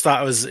my first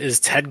thought was, is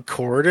Ted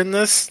Kord in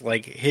this,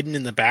 like hidden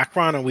in the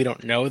background, and we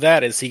don't know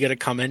that? Is he going to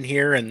come in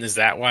here, and is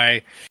that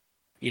why,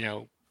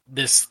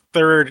 this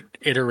third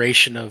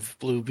iteration of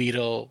Blue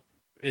Beetle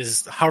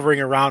is hovering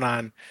around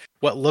on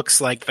what looks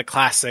like the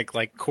classic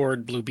like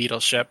Kord Blue Beetle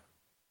ship?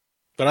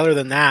 But other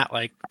than that,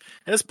 like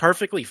it's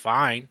perfectly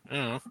fine. I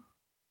don't know.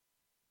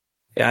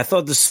 Yeah, I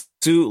thought the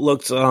suit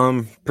looked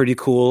pretty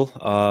cool.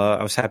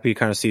 I was happy to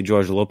kind of see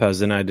George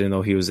Lopez in it. I didn't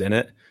know he was in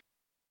it.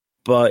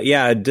 But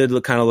yeah, it did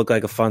look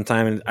like a fun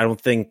time, and I don't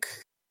think,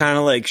 kind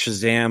of like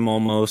Shazam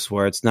almost,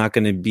 where it's not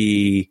going to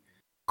be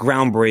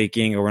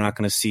groundbreaking or we're not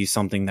going to see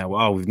something that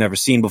we've never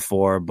seen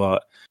before.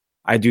 But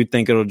I do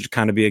think it'll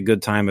kind of be a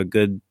good time, a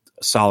good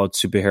solid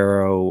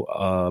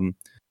superhero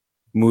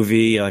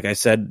movie. Like I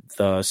said,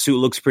 the suit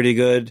looks pretty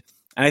good,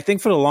 and I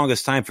think for the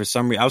longest time, for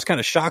some reason, I was kind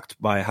of shocked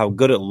by how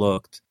good it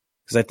looked,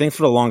 because I think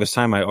for the longest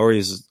time I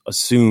always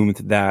assumed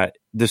that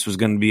this was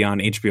going to be on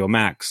HBO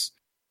Max.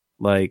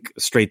 Like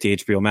straight to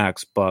HBO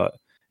Max,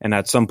 and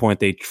at some point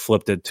they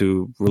flipped it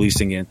to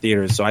releasing it in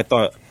theaters. So I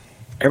thought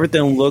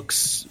everything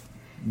looks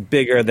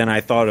bigger than I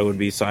thought it would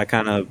be. So I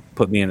kind of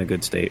put me in a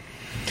good state.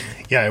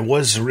 Yeah, it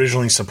was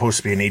originally supposed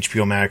to be an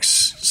HBO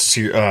Max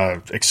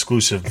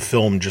exclusive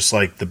film, just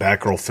like the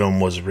Batgirl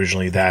film was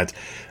originally that.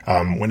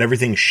 When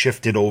everything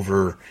shifted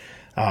over,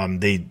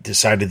 they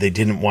decided they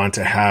didn't want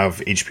to have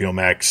HBO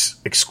Max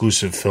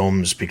exclusive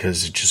films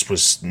because it just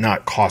was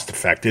not cost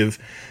effective.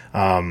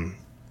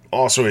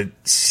 also it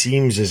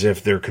seems as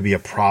if there could be a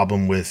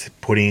problem with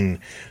putting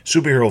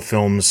superhero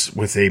films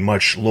with a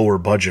much lower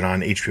budget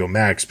on HBO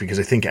Max, because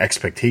I think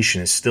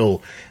expectation is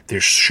still they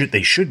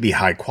should be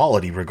high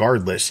quality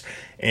regardless,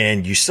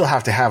 and you still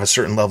have to have a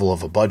certain level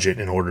of a budget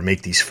in order to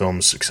make these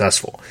films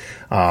successful.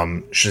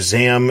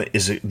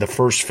 Shazam the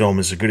first film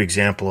is a good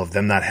example of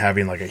them not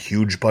having like a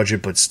huge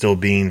budget but still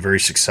being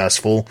very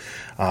successful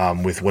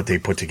with what they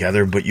put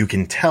together. But you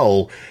can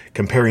tell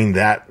comparing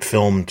that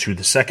film to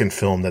the second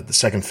film that the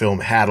second film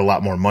had a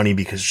lot more money,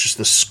 because just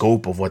the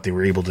scope of what they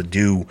were able to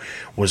do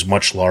was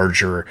much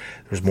larger.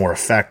 There was more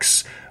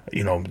effects,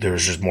 there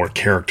was just more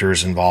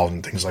characters involved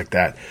and things like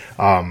that.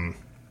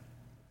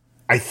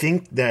 I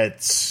think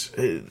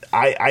that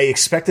I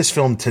expect this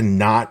film to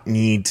not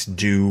need to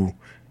do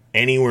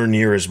anywhere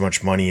near as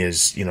much money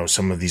as,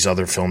 some of these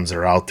other films that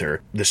are out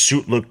there. The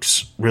suit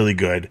looks really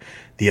good.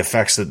 The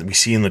effects that we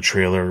see in the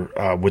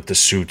trailer with the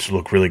suits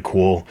look really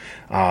cool.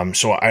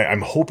 So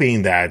I'm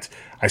hoping that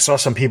I saw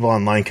some people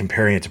online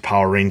comparing it to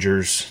Power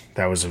Rangers.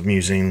 That was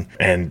amusing.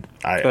 And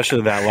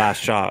especially that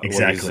last shot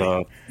exactly.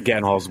 where he's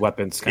getting all his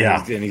weapons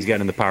and he's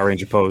getting the Power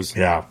Ranger pose.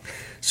 Yeah.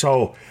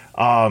 So,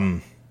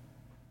 I'm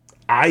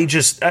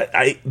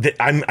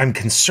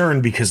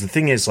concerned because the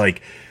thing is,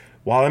 like,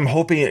 while I'm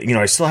hoping,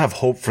 I still have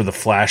hope for the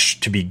Flash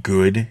to be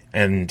good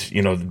and,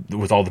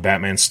 with all the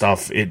Batman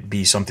stuff, it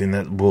be something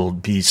that will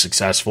be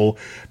successful.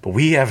 But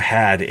we have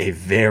had a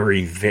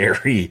very,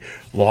 very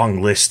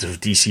long list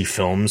of DC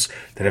films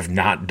that have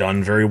not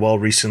done very well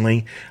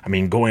recently. I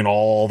mean, going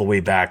all the way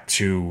back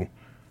to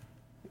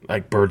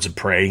like Birds of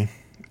Prey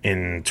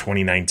in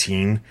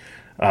 2019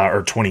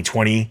 or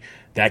 2020.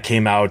 That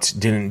came out,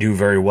 didn't do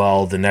very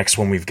well. The next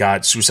one we've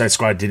got, Suicide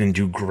Squad, didn't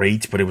do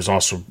great, but it was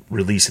also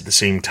released at the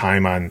same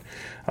time on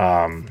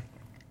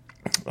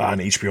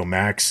HBO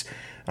Max.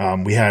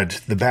 We had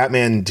The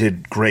Batman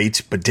did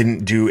great, but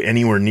didn't do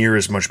anywhere near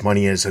as much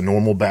money as a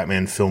normal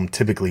Batman film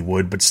typically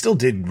would, but still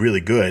did really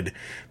good.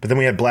 But then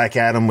we had Black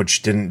Adam,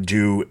 which didn't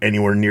do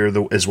anywhere near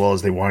as well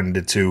as they wanted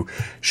it to.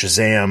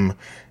 Shazam,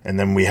 and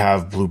then we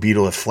have Blue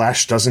Beetle. If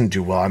Flash doesn't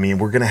do well, I mean,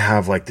 we're going to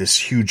have like this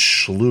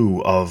huge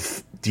slew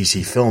of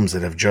DC films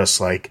that have just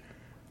like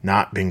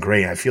not been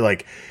great. I feel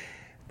like,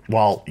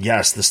 while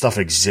yes, the stuff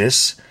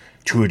exists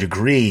to a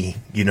degree,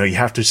 you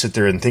have to sit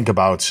there and think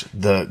about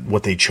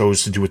what they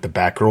chose to do with the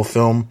Batgirl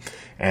film,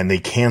 and they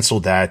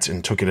canceled that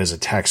and took it as a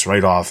tax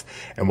write-off.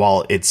 And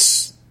while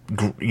it's,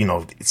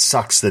 it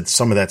sucks that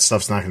some of that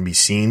stuff's not going to be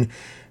seen,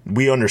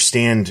 we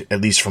understand,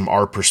 at least from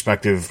our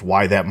perspective,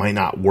 why that might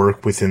not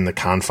work within the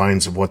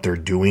confines of what they're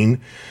doing.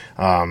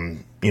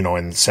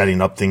 And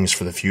setting up things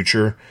for the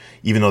future,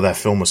 even though that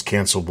film was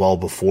canceled well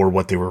before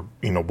what they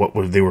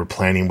were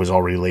planning was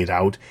already laid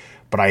out.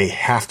 But I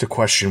have to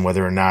question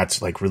whether or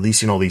not, like,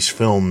 releasing all these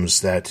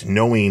films that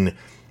knowing,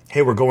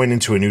 hey, we're going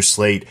into a new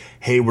slate,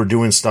 hey, we're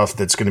doing stuff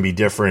that's going to be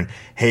different,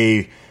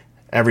 hey,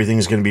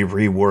 everything's going to be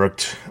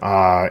reworked,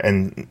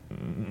 and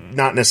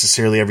not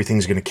necessarily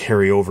everything's going to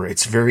carry over.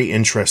 It's very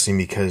interesting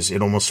because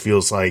it almost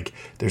feels like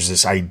there's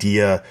this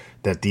idea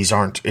that these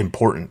aren't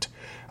important.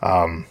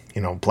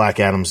 Black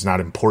Adam's not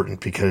important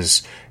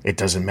because it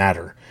doesn't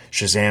matter.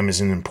 Shazam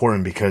isn't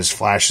important because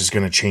Flash is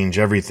going to change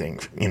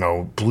everything.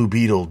 Blue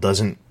Beetle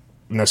doesn't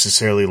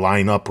necessarily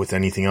line up with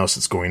anything else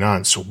that's going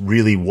on. So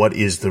really, what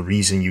is the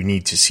reason you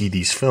need to see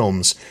these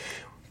films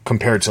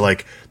compared to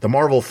like the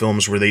Marvel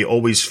films where they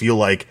always feel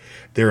like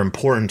they're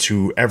important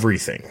to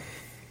everything,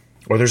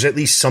 or there's at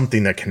least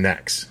something that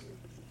connects?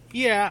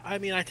 Yeah, I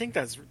mean, I think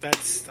that's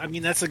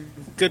a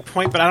good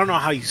point, but I don't know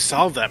how you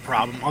solve that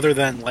problem other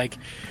than like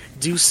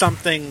do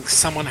something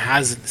someone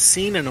hasn't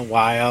seen in a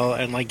while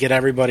and like get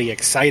everybody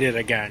excited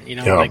again.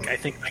 Like I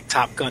think like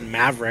Top Gun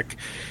Maverick,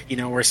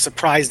 where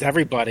surprised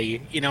everybody,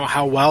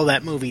 how well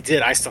that movie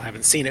did. I still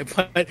haven't seen it,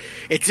 but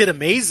it did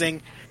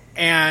amazing.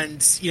 And,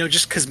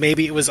 just because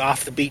maybe it was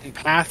off the beaten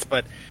path,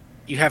 but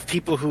you have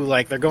people who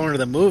like they're going to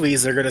the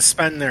movies, they're going to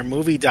spend their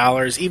movie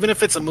dollars, even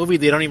if it's a movie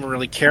they don't even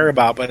really care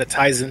about, but it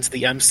ties into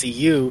the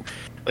MCU.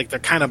 Like they're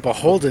kind of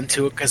beholden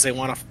to it because they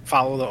want to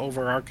follow the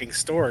overarching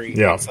story.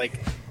 Yeah. It's like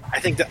I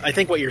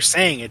think what you're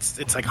saying,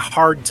 it's like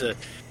hard to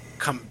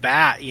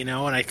combat, and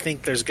I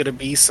think there's going to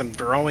be some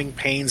growing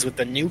pains with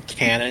the new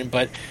canon,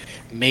 but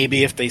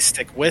maybe if they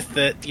stick with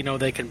it,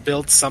 they can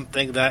build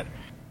something that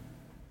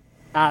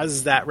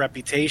has that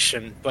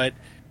reputation. But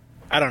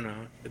I don't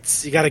know.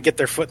 You got to get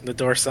their foot in the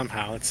door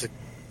somehow. It's a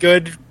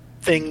good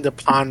thing to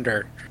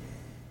ponder.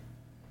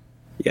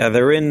 Yeah,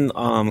 they're in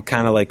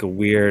kind of like a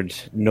weird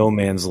no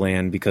man's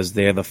land because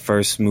they're the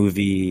first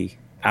movie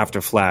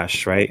after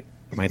Flash, right?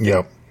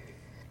 Yep.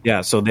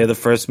 Yeah, so they're the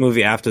first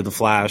movie after the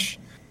Flash,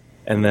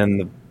 and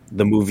then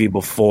the movie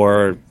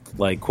before,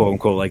 like, quote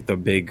unquote, like the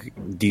big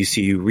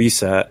DCU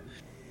reset.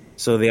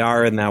 So they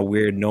are in that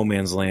weird no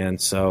man's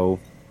land. So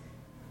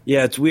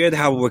yeah, it's weird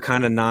how we're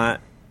kind of not,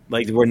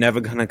 like, we're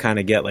never gonna kind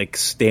of get like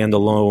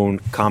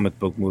standalone comic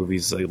book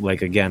movies,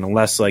 like again,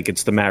 unless like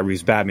it's the Matt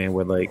Reeves Batman,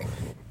 where like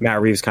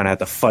Matt Reeves kind of had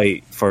to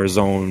fight for his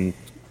own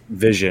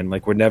vision.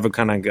 Like we're never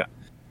kind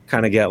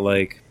of get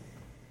like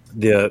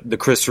the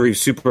Chris Reeve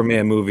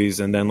Superman movies,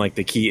 and then like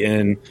the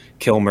Keaton,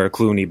 Kilmer,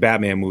 Clooney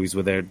Batman movies,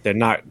 where they're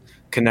not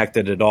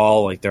connected at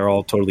all. Like they're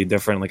all totally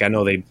different. Like I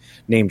know they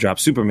name drop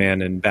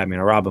Superman and Batman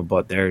and Robin,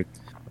 but no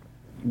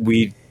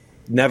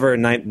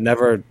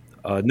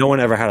one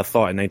ever had a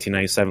thought in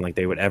 1997 like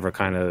they would ever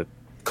kind of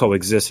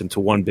coexist into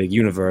one big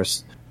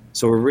universe.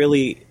 So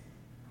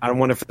I don't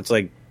wonder if it's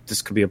like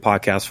this could be a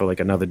podcast for like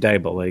another day,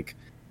 but like,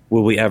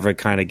 will we ever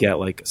kind of get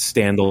like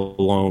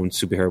standalone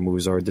superhero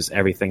movies, or does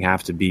everything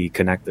have to be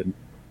connected?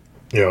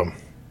 Yeah,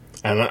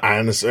 and I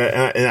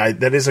understand,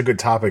 that is a good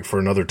topic for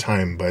another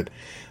time, but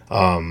so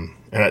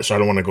I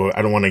don't want to go.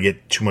 I don't want to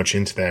get too much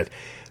into that,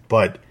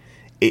 but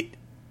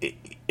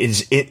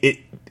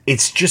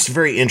it's just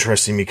very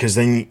interesting because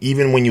then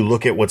even when you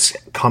look at what's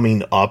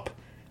coming up,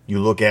 you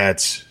look at,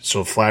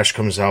 so Flash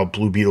comes out,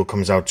 Blue Beetle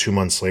comes out 2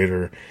 months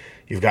later.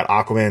 You've got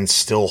Aquaman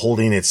still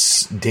holding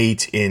its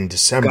date in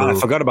December. God, I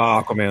forgot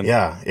about Aquaman.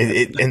 Yeah,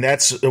 and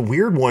that's a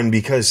weird one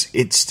because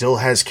it still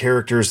has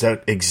characters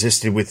that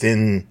existed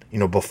within,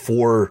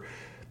 before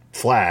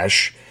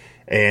Flash,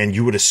 and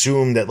you would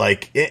assume that,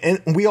 like,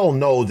 and we all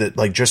know that,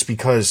 like, just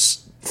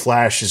because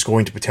Flash is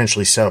going to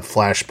potentially set up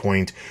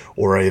Flashpoint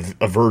or a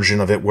version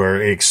of it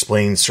where it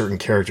explains certain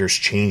characters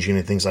changing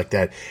and things like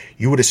that,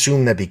 you would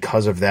assume that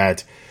because of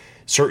that,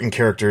 certain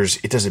characters,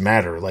 it doesn't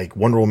matter. Like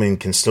Wonder Woman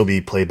can still be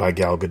played by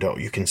Gal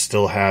Gadot. You can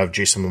still have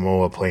Jason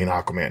Momoa playing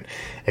Aquaman.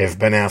 If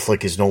Ben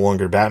Affleck is no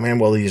longer Batman,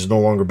 well, he is no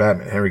longer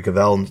Batman. Henry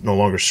Cavill is no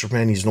longer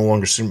Superman. He's no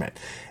longer Superman.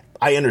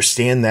 I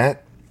understand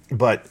that,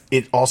 but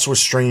it also is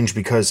strange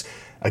because,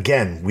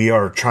 again, we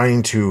are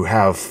trying to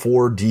have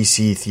 4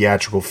 DC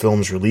theatrical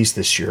films released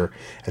this year,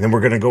 and then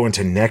we're going to go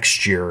into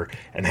next year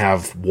and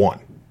have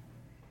 1.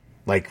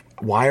 Like,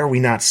 why are we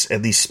not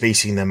at least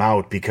spacing them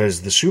out?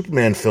 Because the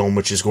Superman film,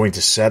 which is going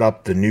to set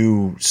up the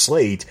new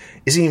slate,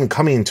 isn't even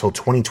coming until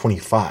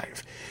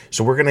 2025.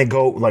 So we're going to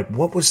go, like,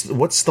 what's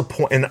the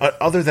point? And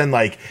other than,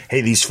 like, hey,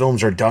 these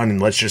films are done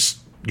and let's just,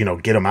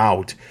 get them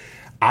out,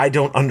 I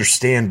don't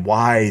understand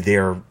why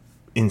they're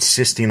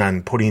insisting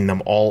on putting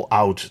them all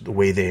out the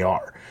way they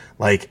are.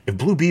 Like, if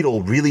Blue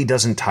Beetle really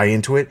doesn't tie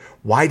into it,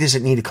 why does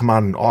it need to come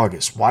out in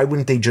August? Why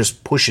wouldn't they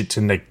just push it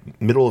to the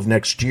middle of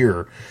next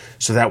year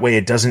so that way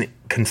it doesn't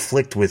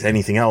conflict with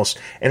anything else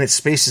and it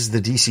spaces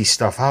the DC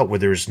stuff out where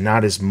there's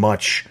not as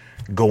much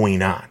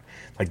going on?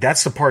 Like,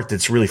 that's the part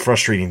that's really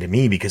frustrating to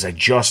me because I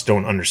just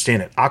don't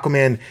understand it.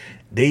 Aquaman,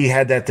 they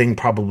had that thing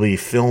probably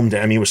filmed.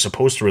 I mean, it was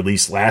supposed to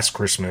release last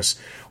Christmas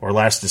or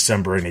last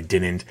December and it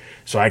didn't.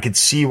 So I could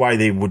see why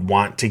they would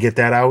want to get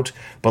that out.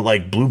 But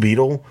like Blue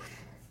Beetle,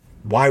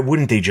 why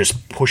wouldn't they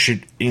just push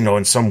it,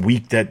 in some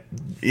week that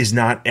is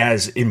not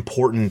as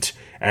important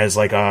as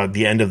like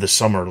the end of the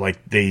summer, like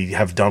they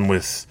have done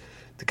with,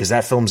 because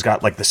that film's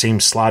got like the same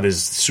slot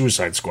as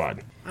Suicide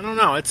Squad. I don't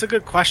know. It's a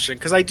good question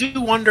because I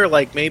do wonder,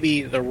 like,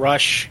 maybe the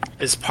rush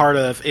is part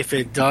of, if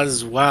it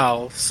does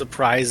well,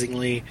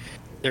 surprisingly,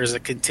 there's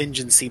a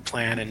contingency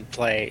plan in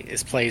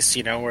place,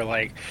 where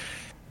like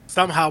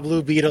somehow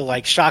Blue Beetle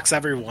like shocks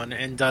everyone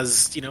and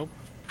does,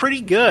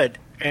 pretty good.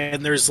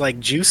 And there's like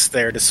juice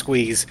there to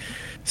squeeze,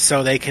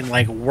 so they can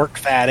like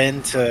work that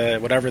into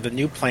whatever the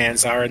new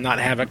plans are and not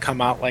have it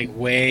come out like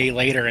way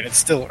later and it's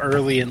still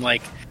early in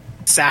like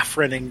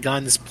Safran and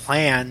Gunn's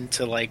plan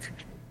to like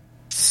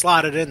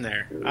slot it in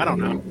there. I don't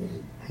know.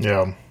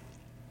 Yeah.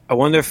 I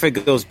wonder if it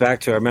goes back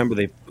to, I remember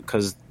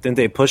because didn't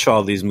they push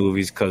all these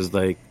movies because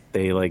like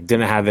they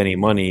didn't have any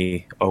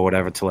money or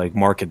whatever to like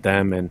market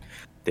them, and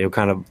they were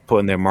kind of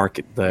putting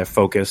their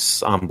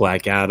focus on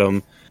Black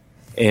Adam.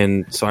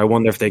 And so I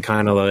wonder if they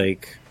kind of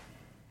like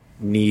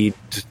need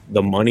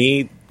the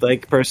money,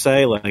 like per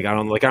se. Like I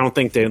don't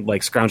think they're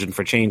like scrounging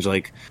for change,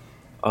 like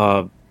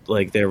they're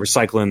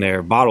recycling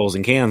their bottles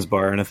and cans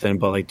or anything.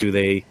 But like, do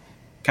they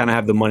kind of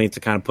have the money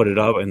to kind of put it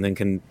up, and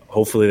then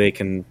hopefully they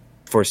can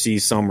foresee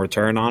some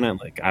return on it?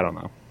 Like, I don't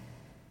know.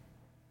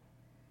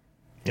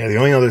 Yeah, the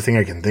only other thing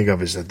I can think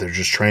of is that they're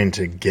just trying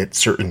to get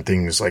certain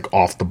things like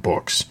off the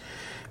books,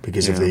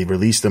 because if they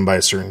release them by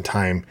a certain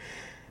time,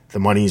 the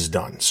money's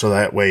done. So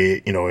that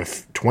way,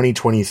 if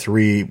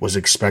 2023 was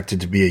expected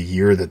to be a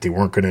year that they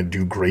weren't going to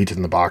do great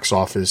in the box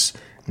office,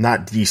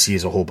 not DC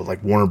as a whole, but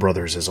like Warner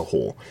Brothers as a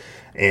whole,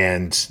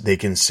 and they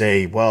can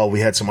say, well, we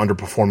had some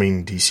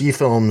underperforming DC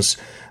films,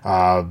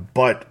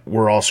 but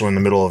we're also in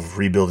the middle of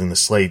rebuilding the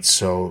slate,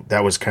 so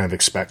that was kind of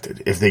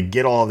expected. If they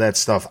get all of that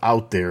stuff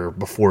out there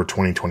before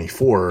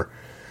 2024,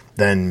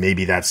 then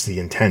maybe that's the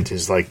intent,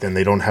 is like, then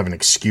they don't have an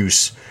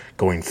excuse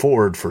going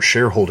forward for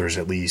shareholders,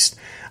 at least.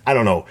 I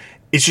don't know.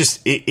 It's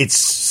just,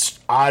 it's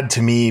odd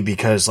to me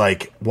because,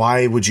 like,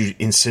 why would you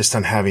insist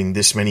on having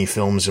this many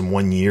films in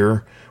 1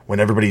 year when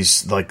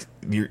everybody's like,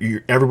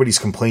 everybody's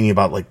complaining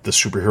about like the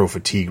superhero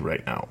fatigue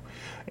right now,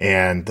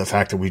 and the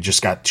fact that we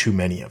just got too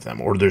many of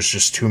them, or there's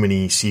just too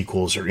many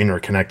sequels or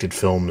interconnected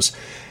films.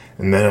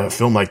 And then a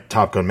film like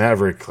Top Gun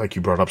Maverick, like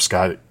you brought up,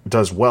 Scott,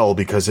 does well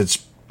because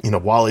it's,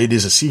 while it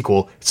is a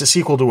sequel, it's a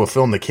sequel to a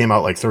film that came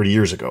out like 30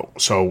 years ago.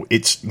 So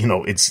it's,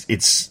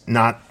 it's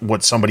not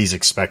what somebody's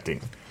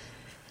expecting.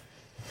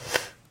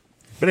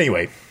 But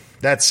anyway,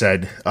 that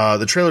said,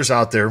 the trailer's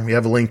out there. We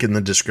have a link in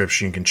the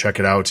description. You can check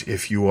it out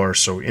if you are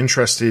so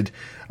interested.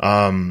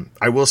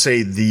 I will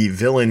say the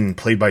villain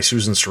played by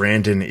Susan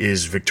Sarandon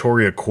is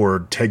Victoria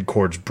Cord, Ted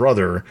Cord's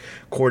brother.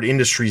 Cord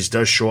Industries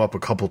does show up a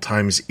couple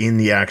times in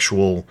the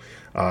actual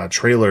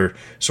trailer,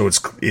 so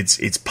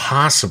it's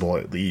possible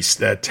at least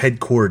that Ted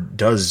Cord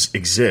does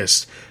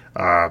exist,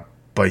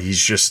 but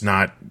he's just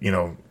not,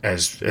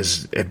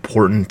 as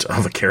important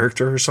of a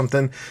character or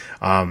something.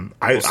 I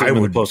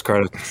would post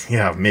credit.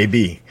 Yeah,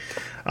 maybe.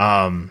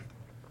 All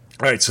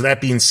right. So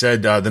that being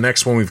said, the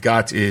next one we've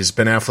got is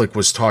Ben Affleck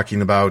was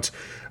talking about.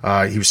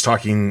 He was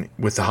talking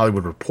with the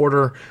Hollywood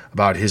Reporter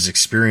about his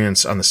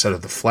experience on the set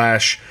of The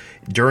Flash.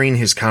 During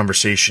his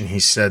conversation, he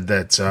said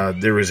that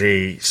there was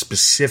a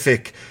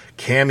specific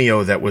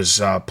cameo that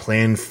was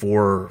planned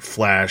for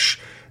Flash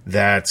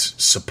that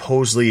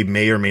supposedly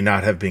may or may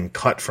not have been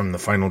cut from the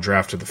final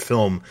draft of the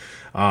film.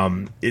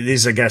 It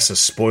is, I guess, a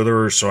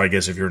spoiler, so I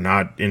guess if you're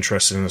not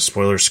interested in a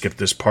spoiler, skip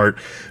this part.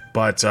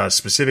 But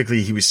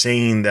specifically, he was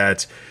saying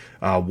that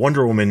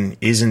Wonder Woman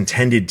is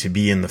intended to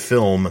be in the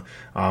film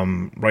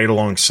right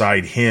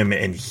alongside him,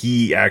 and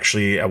he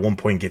actually at one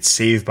point gets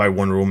saved by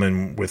Wonder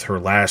Woman with her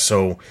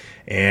lasso,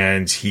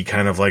 and he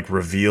kind of like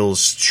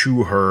reveals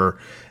to her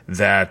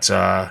that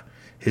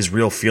his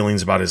real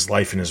feelings about his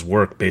life and his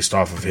work based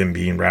off of him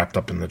being wrapped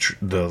up in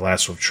the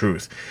lasso of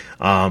truth.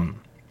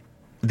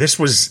 This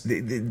was,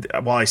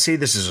 while I say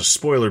this is a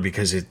spoiler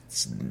because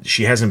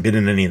she hasn't been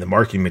in any of the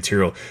marketing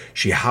material,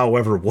 she,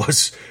 however,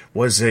 was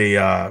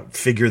a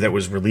figure that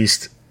was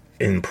released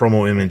in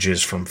promo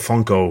images from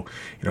Funko,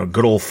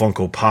 good old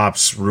Funko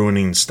Pops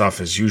ruining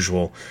stuff as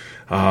usual.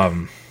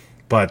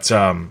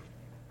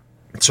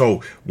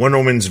 So Wonder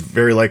Woman's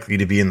very likely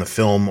to be in the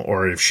film,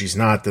 or if she's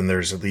not, then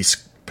there's at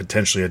least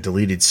potentially a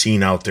deleted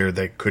scene out there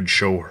that could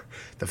show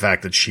the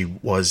fact that she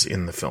was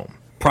in the film.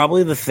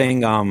 Probably the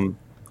thing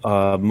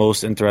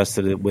most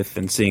interested with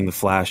in seeing the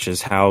Flash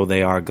is how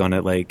they are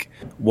gonna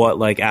what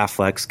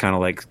Affleck's kind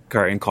of like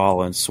curtain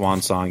call and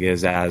swan song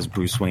is as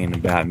Bruce Wayne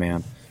and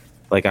Batman.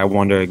 I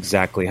wonder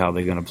exactly how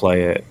they're gonna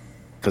play it,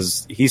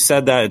 because he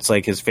said that it's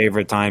his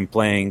favorite time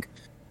playing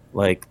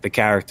the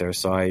character.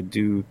 So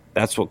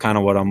that's what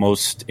I'm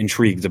most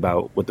intrigued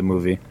about with the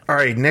movie. All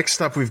right,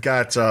 next up we've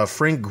got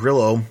Frank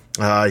Grillo.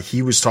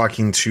 He was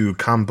talking to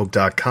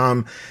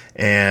comicbook.com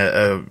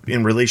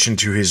in relation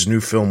to his new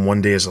film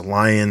One Day as a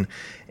Lion,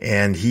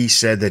 and he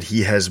said that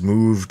he has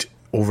moved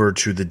over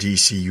to the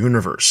DC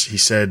universe. He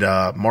said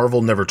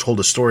Marvel never told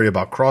a story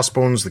about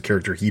Crossbones, the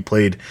character he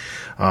played.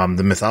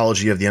 The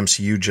mythology of the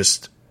MCU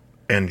just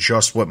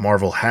what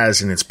Marvel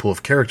has in its pool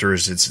of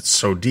characters, it's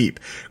so deep.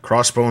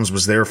 Crossbones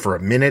was there for a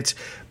minute,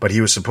 but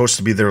he was supposed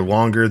to be there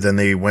longer than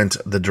they went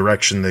the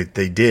direction that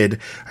they did.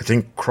 I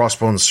think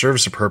Crossbones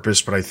serves a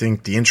purpose, but I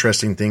think the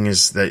interesting thing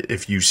is that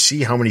if you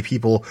see how many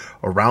people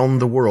around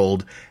the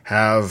world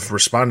have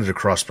responded to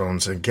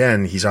Crossbones,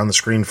 again, he's on the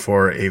screen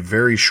for a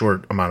very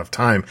short amount of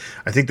time.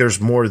 I think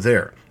there's more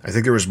there. I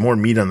think there was more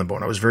meat on the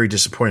bone. I was very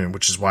disappointed,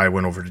 which is why I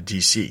went over to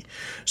DC.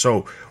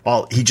 So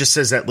while he just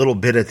says that little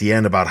bit at the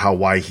end about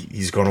why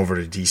he's gone over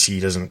to DC, he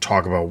doesn't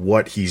talk about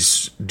what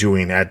he's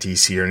doing at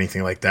DC or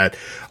anything like that.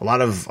 A lot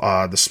of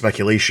the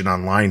speculation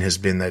online has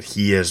been that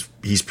he's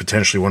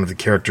potentially one of the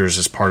characters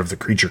as part of the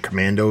Creature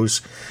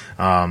Commandos,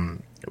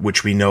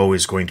 which we know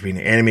is going to be an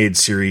animated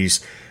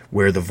series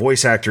where the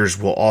voice actors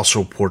will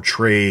also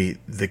portray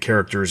the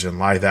characters in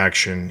live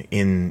action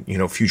in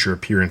future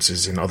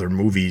appearances in other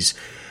movies.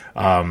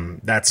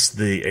 That's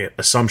the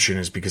assumption,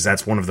 is because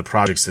that's one of the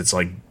projects that's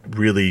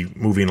really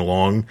moving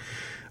along.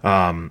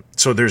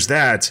 So there's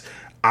that.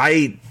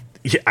 I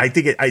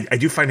think I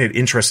do find it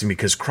interesting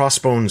because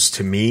Crossbones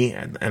to me,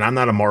 and I'm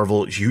not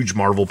a huge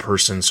Marvel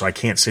person, so I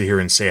can't sit here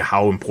and say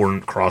how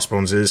important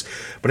Crossbones is,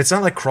 but it's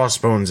not like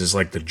Crossbones is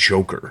like the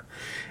Joker.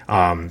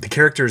 The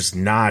character is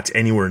not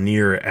anywhere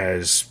near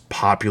as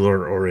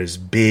popular or as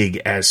big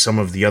as some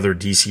of the other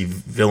DC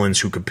villains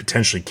who could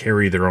potentially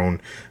carry their own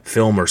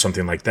film or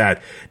something like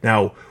that.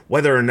 Now,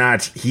 whether or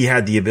not he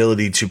had the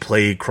ability to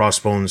play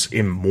Crossbones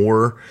in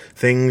more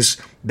things,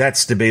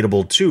 that's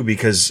debatable too,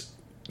 because,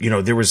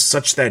 there was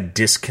such that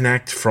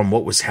disconnect from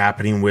what was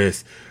happening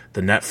with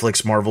the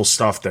Netflix Marvel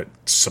stuff that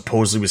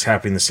supposedly was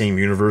happening in the same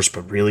universe,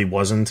 but really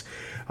wasn't.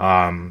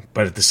 But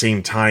at the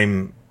same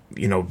time,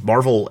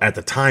 Marvel at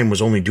the time was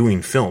only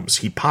doing films.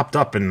 He popped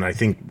up in,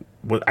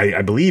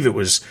 I believe it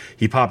was,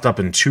 he popped up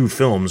in 2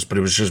 films, but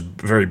it was just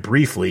very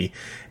briefly.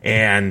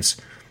 And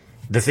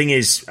the thing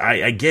is,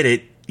 I get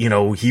it.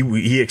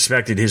 He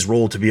expected his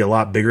role to be a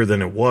lot bigger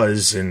than it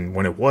was. And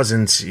when it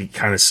wasn't, he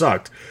kind of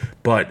sucked.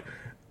 But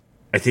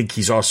I think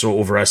he's also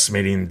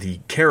overestimating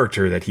the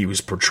character that he was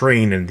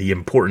portraying and the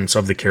importance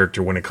of the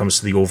character when it comes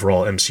to the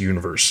overall MC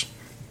universe.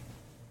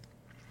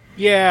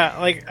 Yeah,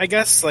 I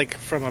guess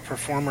from a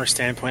performer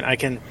standpoint, I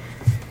can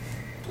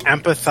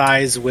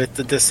empathize with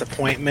the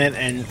disappointment,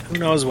 and who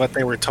knows what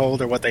they were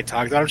told or what they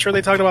talked about. I'm sure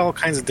they talked about all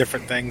kinds of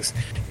different things,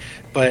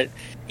 but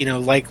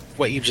like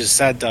what you just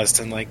said,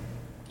 Dustin,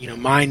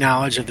 my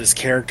knowledge of this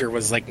character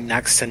was like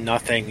next to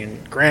nothing.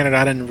 And granted,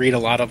 I didn't read a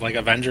lot of like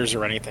Avengers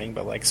or anything,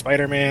 but like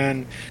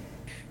Spider-Man,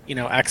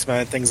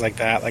 X-Men, things like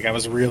that, like I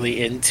was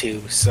really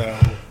into. So,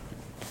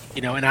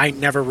 and I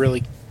never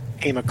really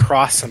came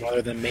across him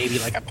other than maybe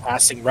like a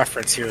passing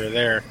reference here or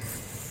there.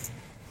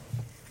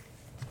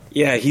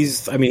 Yeah,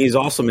 he's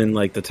awesome in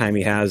like the time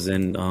he has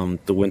in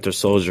the Winter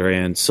Soldier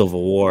and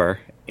Civil War,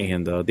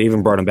 and they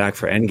even brought him back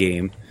for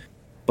Endgame.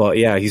 But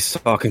yeah, he's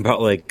talking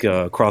about like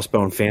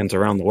Crossbone fans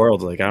around the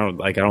world. Like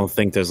I don't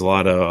think there's a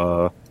lot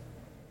of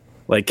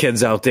like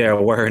kids out there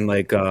wearing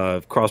like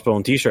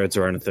Crossbone T-shirts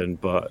or anything.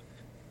 But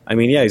I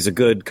mean, yeah, he's a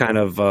good kind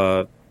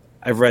of.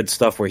 I've read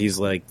stuff where he's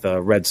like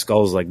the Red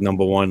Skull's like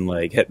 #1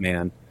 like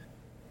hitman,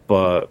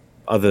 but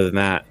other than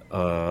that,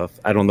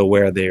 I don't know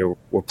where they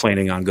were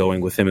planning on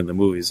going with him in the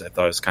movies. I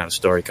thought his kind of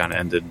story kind of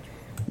ended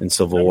in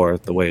Civil War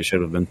the way it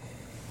should have been.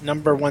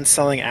 #1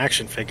 selling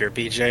action figure,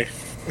 BJ.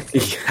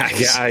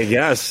 Yeah, I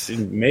guess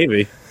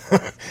maybe.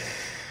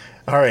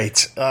 All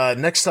right.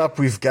 Next up,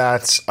 we've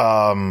got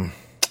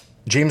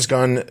James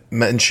Gunn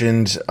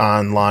mentioned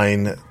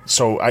online.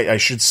 So I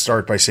should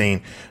start by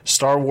saying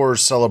Star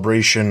Wars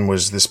Celebration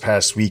was this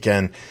past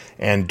weekend,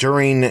 and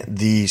during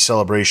the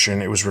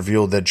celebration, it was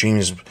revealed that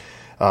James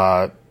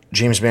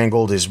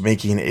Mangold is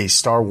making a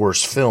Star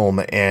Wars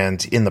film,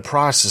 and in the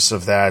process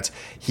of that,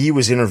 he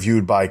was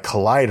interviewed by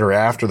Collider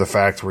after the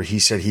fact, where he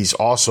said he's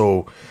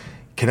also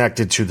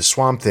connected to the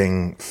Swamp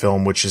Thing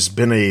film, which has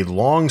been a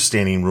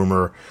long-standing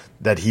rumor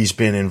that he's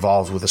been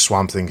involved with the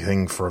Swamp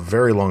Thing for a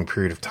very long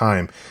period of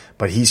time.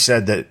 But he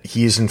said that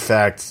he is, in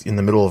fact, in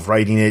the middle of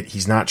writing it.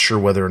 He's not sure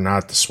whether or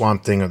not the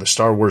Swamp Thing or the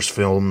Star Wars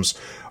films,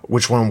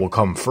 which one will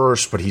come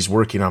first, but he's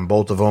working on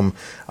both of them.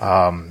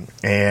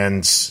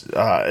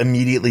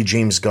 Immediately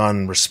James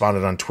Gunn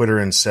responded on Twitter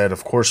and said,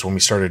 of course, when we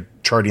started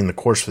charting the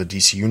course for the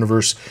DC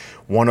Universe,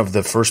 one of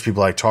the first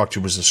people I talked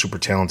to was the super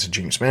talented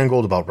James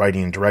Mangold about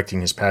writing and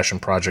directing his passion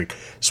project,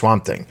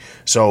 Swamp Thing.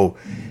 So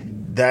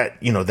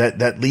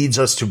that leads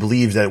us to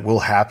believe that it will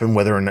happen.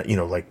 Whether or not,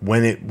 like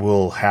when it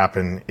will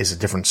happen is a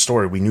different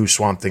story. We knew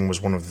Swamp Thing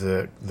was one of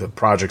the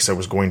projects that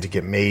was going to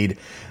get made.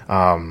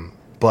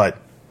 But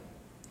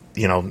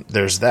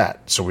there's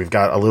that. So we've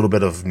got a little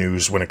bit of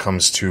news when it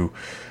comes to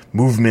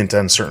movement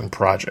on certain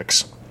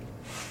projects.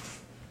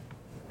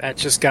 That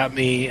just got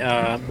me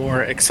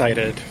more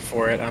excited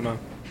for it.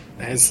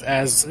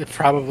 As it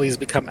probably has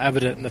become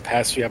evident in the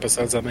past few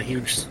episodes, I'm a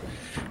huge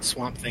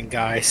Swamp Thing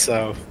guy,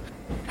 so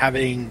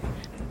having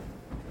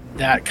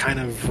that kind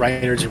of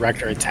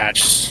writer-director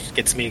attached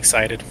gets me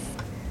excited.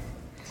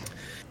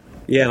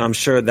 Yeah, and I'm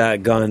sure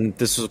that Gunn,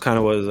 this was kind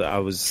of what I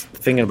was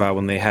thinking about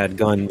when they had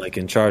Gunn like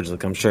in charge.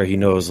 Like, I'm sure he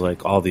knows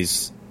like all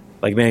these,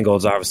 like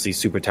Mangold's obviously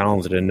super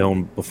talented and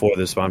known before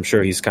this, but I'm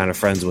sure he's kind of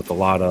friends with a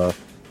lot of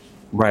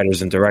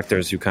writers and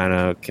directors who kind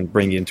of can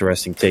bring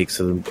interesting takes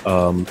to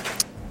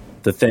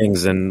the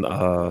things. And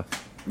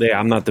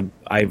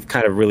I've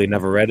kind of really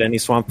never read any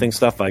Swamp Thing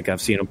stuff. Like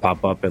I've seen him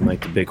pop up in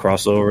like the big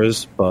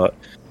crossovers, but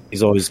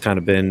he's always kind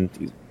of been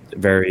a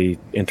very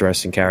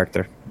interesting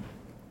character.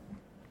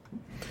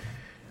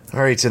 All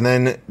right, and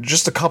then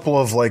just a couple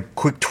of like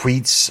quick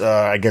tweets,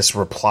 I guess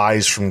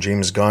replies from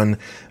James Gunn.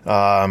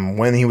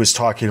 When he was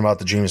talking about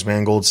the James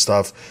Mangold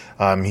stuff,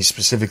 he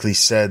specifically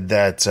said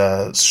that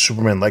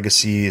Superman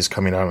Legacy is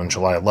coming out on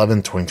July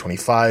 11th,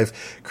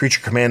 2025.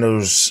 Creature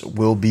Commandos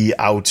will be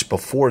out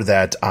before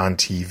that on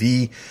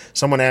TV.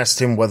 Someone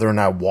asked him whether or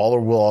not Waller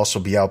will also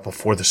be out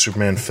before the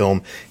Superman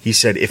film. He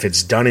said if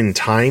it's done in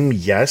time,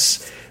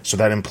 yes. So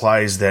that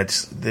implies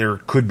that there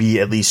could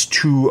be at least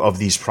 2 of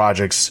these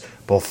projects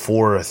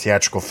before a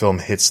theatrical film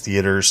hits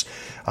theaters.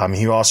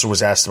 He also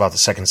was asked about the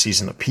second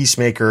season of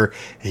Peacemaker,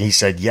 and he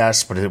said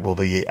yes, but it will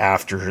be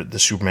after the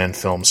Superman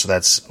film. So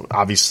that's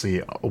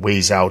obviously a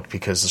ways out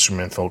because the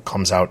Superman film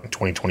comes out in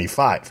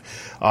 2025.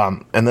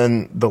 And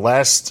then the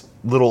last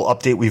little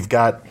update we've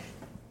got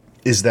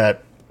is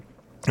that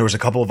there was a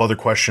couple of other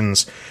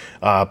questions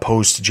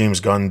posed to James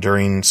Gunn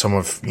during some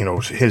of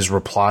his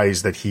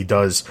replies that he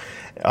does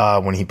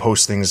when he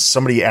posts things.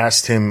 Somebody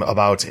asked him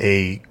about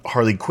a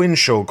Harley Quinn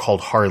show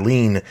called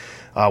Harleen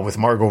with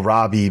Margot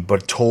Robbie,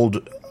 but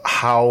told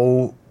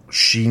how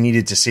she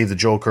needed to save the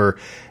Joker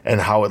and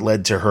how it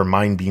led to her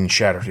mind being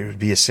shattered. It would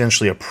be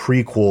essentially a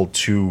prequel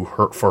to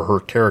her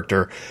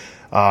character.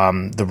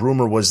 The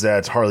rumor was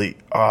that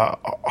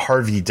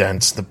Harvey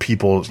Dent, the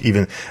people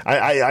even,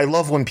 I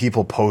love when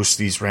people post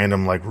these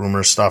random like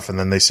rumor stuff and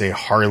then they say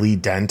Harley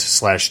Dent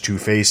 /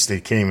 Two-Face.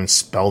 They can't even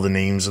spell the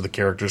names of the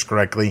characters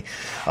correctly.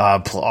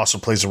 Also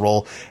plays a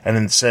role. And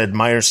then it said,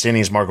 my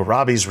understanding is Margot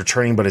Robbie is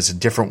returning, but it's a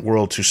different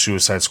world to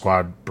Suicide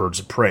Squad Birds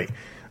of Prey.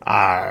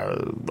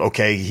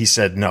 Okay, he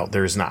said no,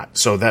 there is not.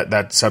 So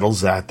that settles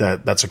that.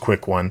 That's a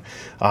quick one.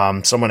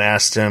 Someone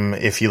asked him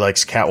if he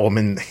likes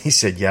Catwoman. He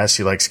said yes,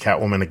 he likes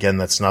Catwoman. Again,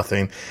 that's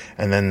nothing.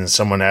 And then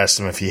someone asked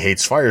him if he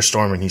hates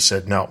Firestorm, and he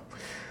said no.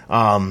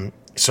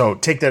 So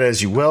take that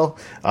as you will.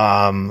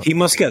 He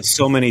must get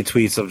so many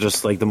tweets of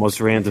just like the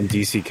most random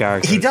DC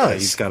characters. He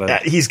does. He's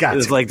got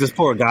it's like this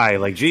poor guy.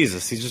 Like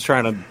Jesus, he's just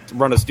trying to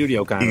run a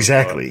studio kind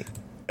exactly.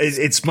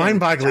 it's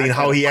mind-boggling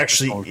how he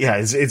actually,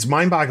 it's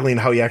mind-boggling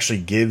how he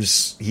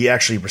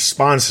actually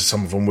responds to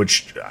some of them,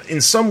 which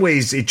in some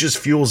ways it just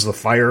fuels the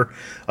fire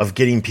of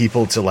getting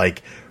people to,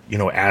 like, you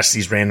know, ask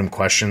these random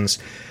questions.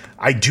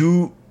 I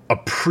do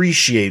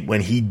appreciate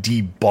when he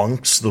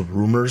debunks the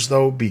rumors,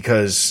 though,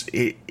 because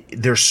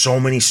there's so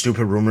many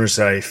stupid rumors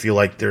that I feel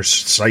like there's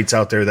sites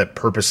out there that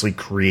purposely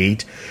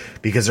create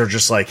because they're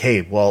just like,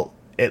 hey, well,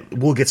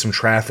 we'll get some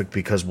traffic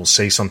because we'll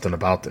say something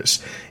about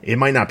this. It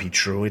might not be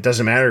true. It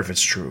doesn't matter if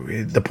it's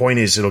true. The point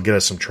is it'll get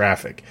us some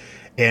traffic.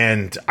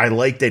 And I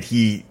like that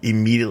he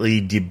immediately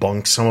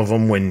debunks some of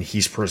them when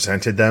he's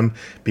presented them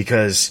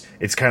because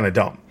it's kind of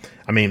dumb.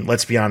 I mean,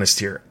 let's be honest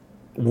here.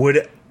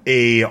 Would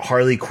a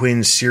Harley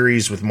Quinn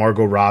series with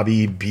Margot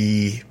Robbie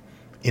be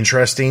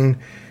interesting?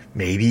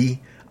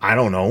 Maybe. I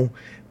don't know.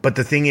 But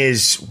the thing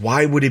is,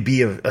 why would it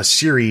be a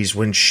series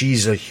when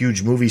she's a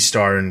huge movie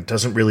star and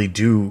doesn't really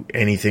do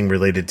anything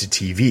related to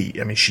TV?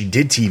 I mean, she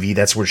did TV.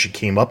 That's where she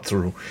came up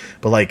through.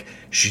 But, like,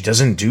 she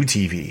doesn't do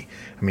TV.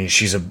 I mean,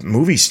 she's a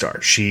movie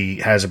star. She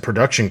has a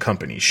production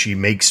company. She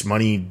makes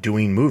money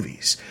doing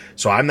movies.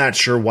 So I'm not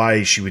sure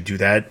why she would do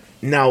that.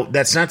 Now,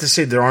 that's not to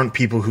say there aren't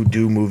people who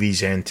do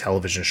movies and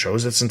television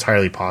shows. That's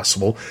entirely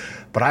possible.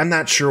 But I'm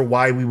not sure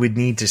why we would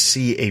need to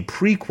see a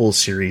prequel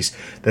series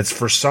that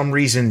for some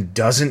reason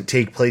doesn't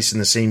take place in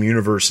the same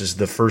universe as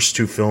the first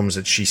two films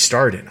that she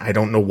starred in. I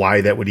don't know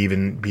why that would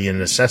even be a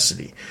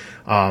necessity.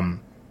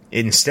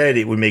 Instead,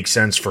 it would make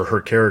sense for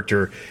her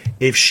character,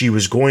 if she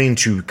was going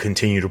to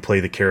continue to play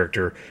the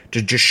character,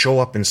 to just show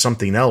up in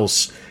something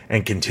else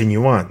and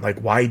continue on. Like,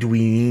 why do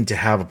we need to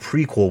have a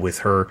prequel with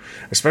her,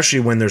 especially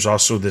when there's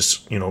also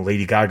this, you know,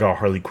 Lady Gaga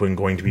Harley Quinn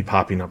going to be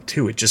popping up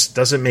too? It just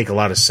doesn't make a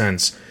lot of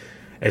sense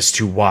as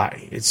to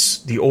why. It's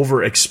the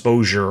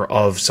overexposure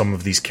of some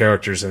of these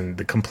characters and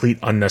the complete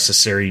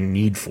unnecessary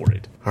need for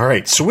it. All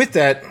right, so with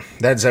that,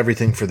 that's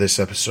everything for this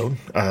episode.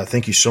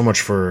 Thank you so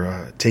much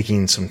for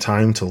taking some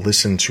time to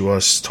listen to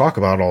us talk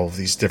about all of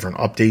these different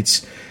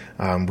updates.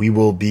 We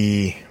will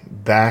be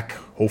back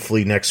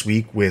hopefully next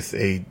week with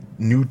a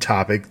new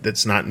topic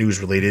that's not news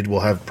related. We'll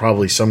have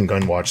probably some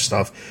Gunwatch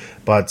stuff,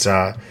 but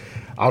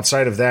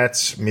outside of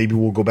that, maybe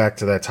we'll go back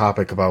to that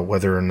topic about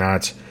whether or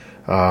not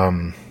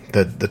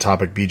the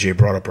topic BJ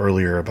brought up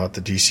earlier about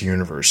the DC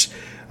Universe.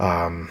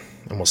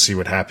 And we'll see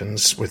what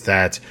happens with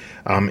that.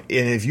 And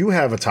if you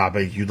have a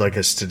topic you'd like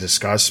us to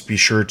discuss, be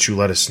sure to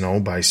let us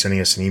know by sending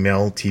us an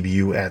email,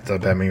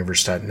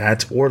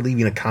 tbu@thebatmanuniverse.net, or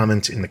leaving a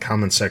comment in the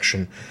comment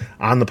section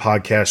on the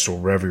podcast or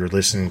wherever you're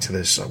listening to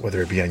this,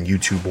 whether it be on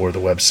YouTube or the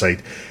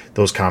website.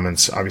 Those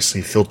comments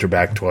obviously filter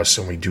back to us,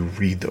 and we do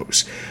read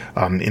those.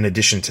 In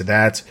addition to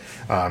that,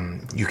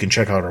 you can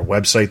check out our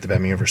website,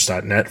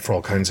 thebatmanuniverse.net, for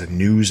all kinds of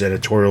news,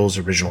 editorials,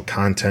 original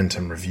content,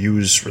 and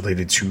reviews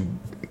related to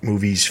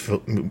movies,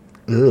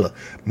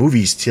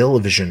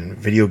 television,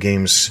 video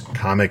games,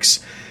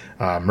 comics,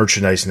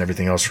 merchandise, and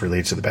everything else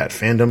related to the Bat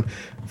fandom.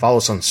 Follow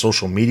us on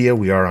social media.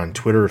 We are on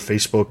Twitter,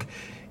 Facebook,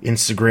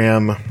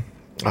 Instagram,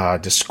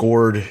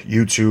 Discord,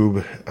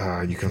 YouTube.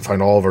 You can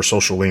find all of our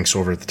social links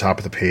over at the top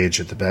of the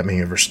page at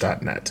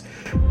thebatmanuniverse.net.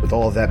 With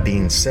all of that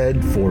being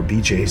said, for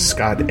BJ,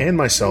 Scott, and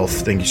myself,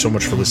 thank you so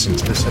much for listening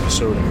to this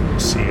episode, and we'll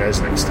see you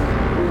guys next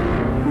time.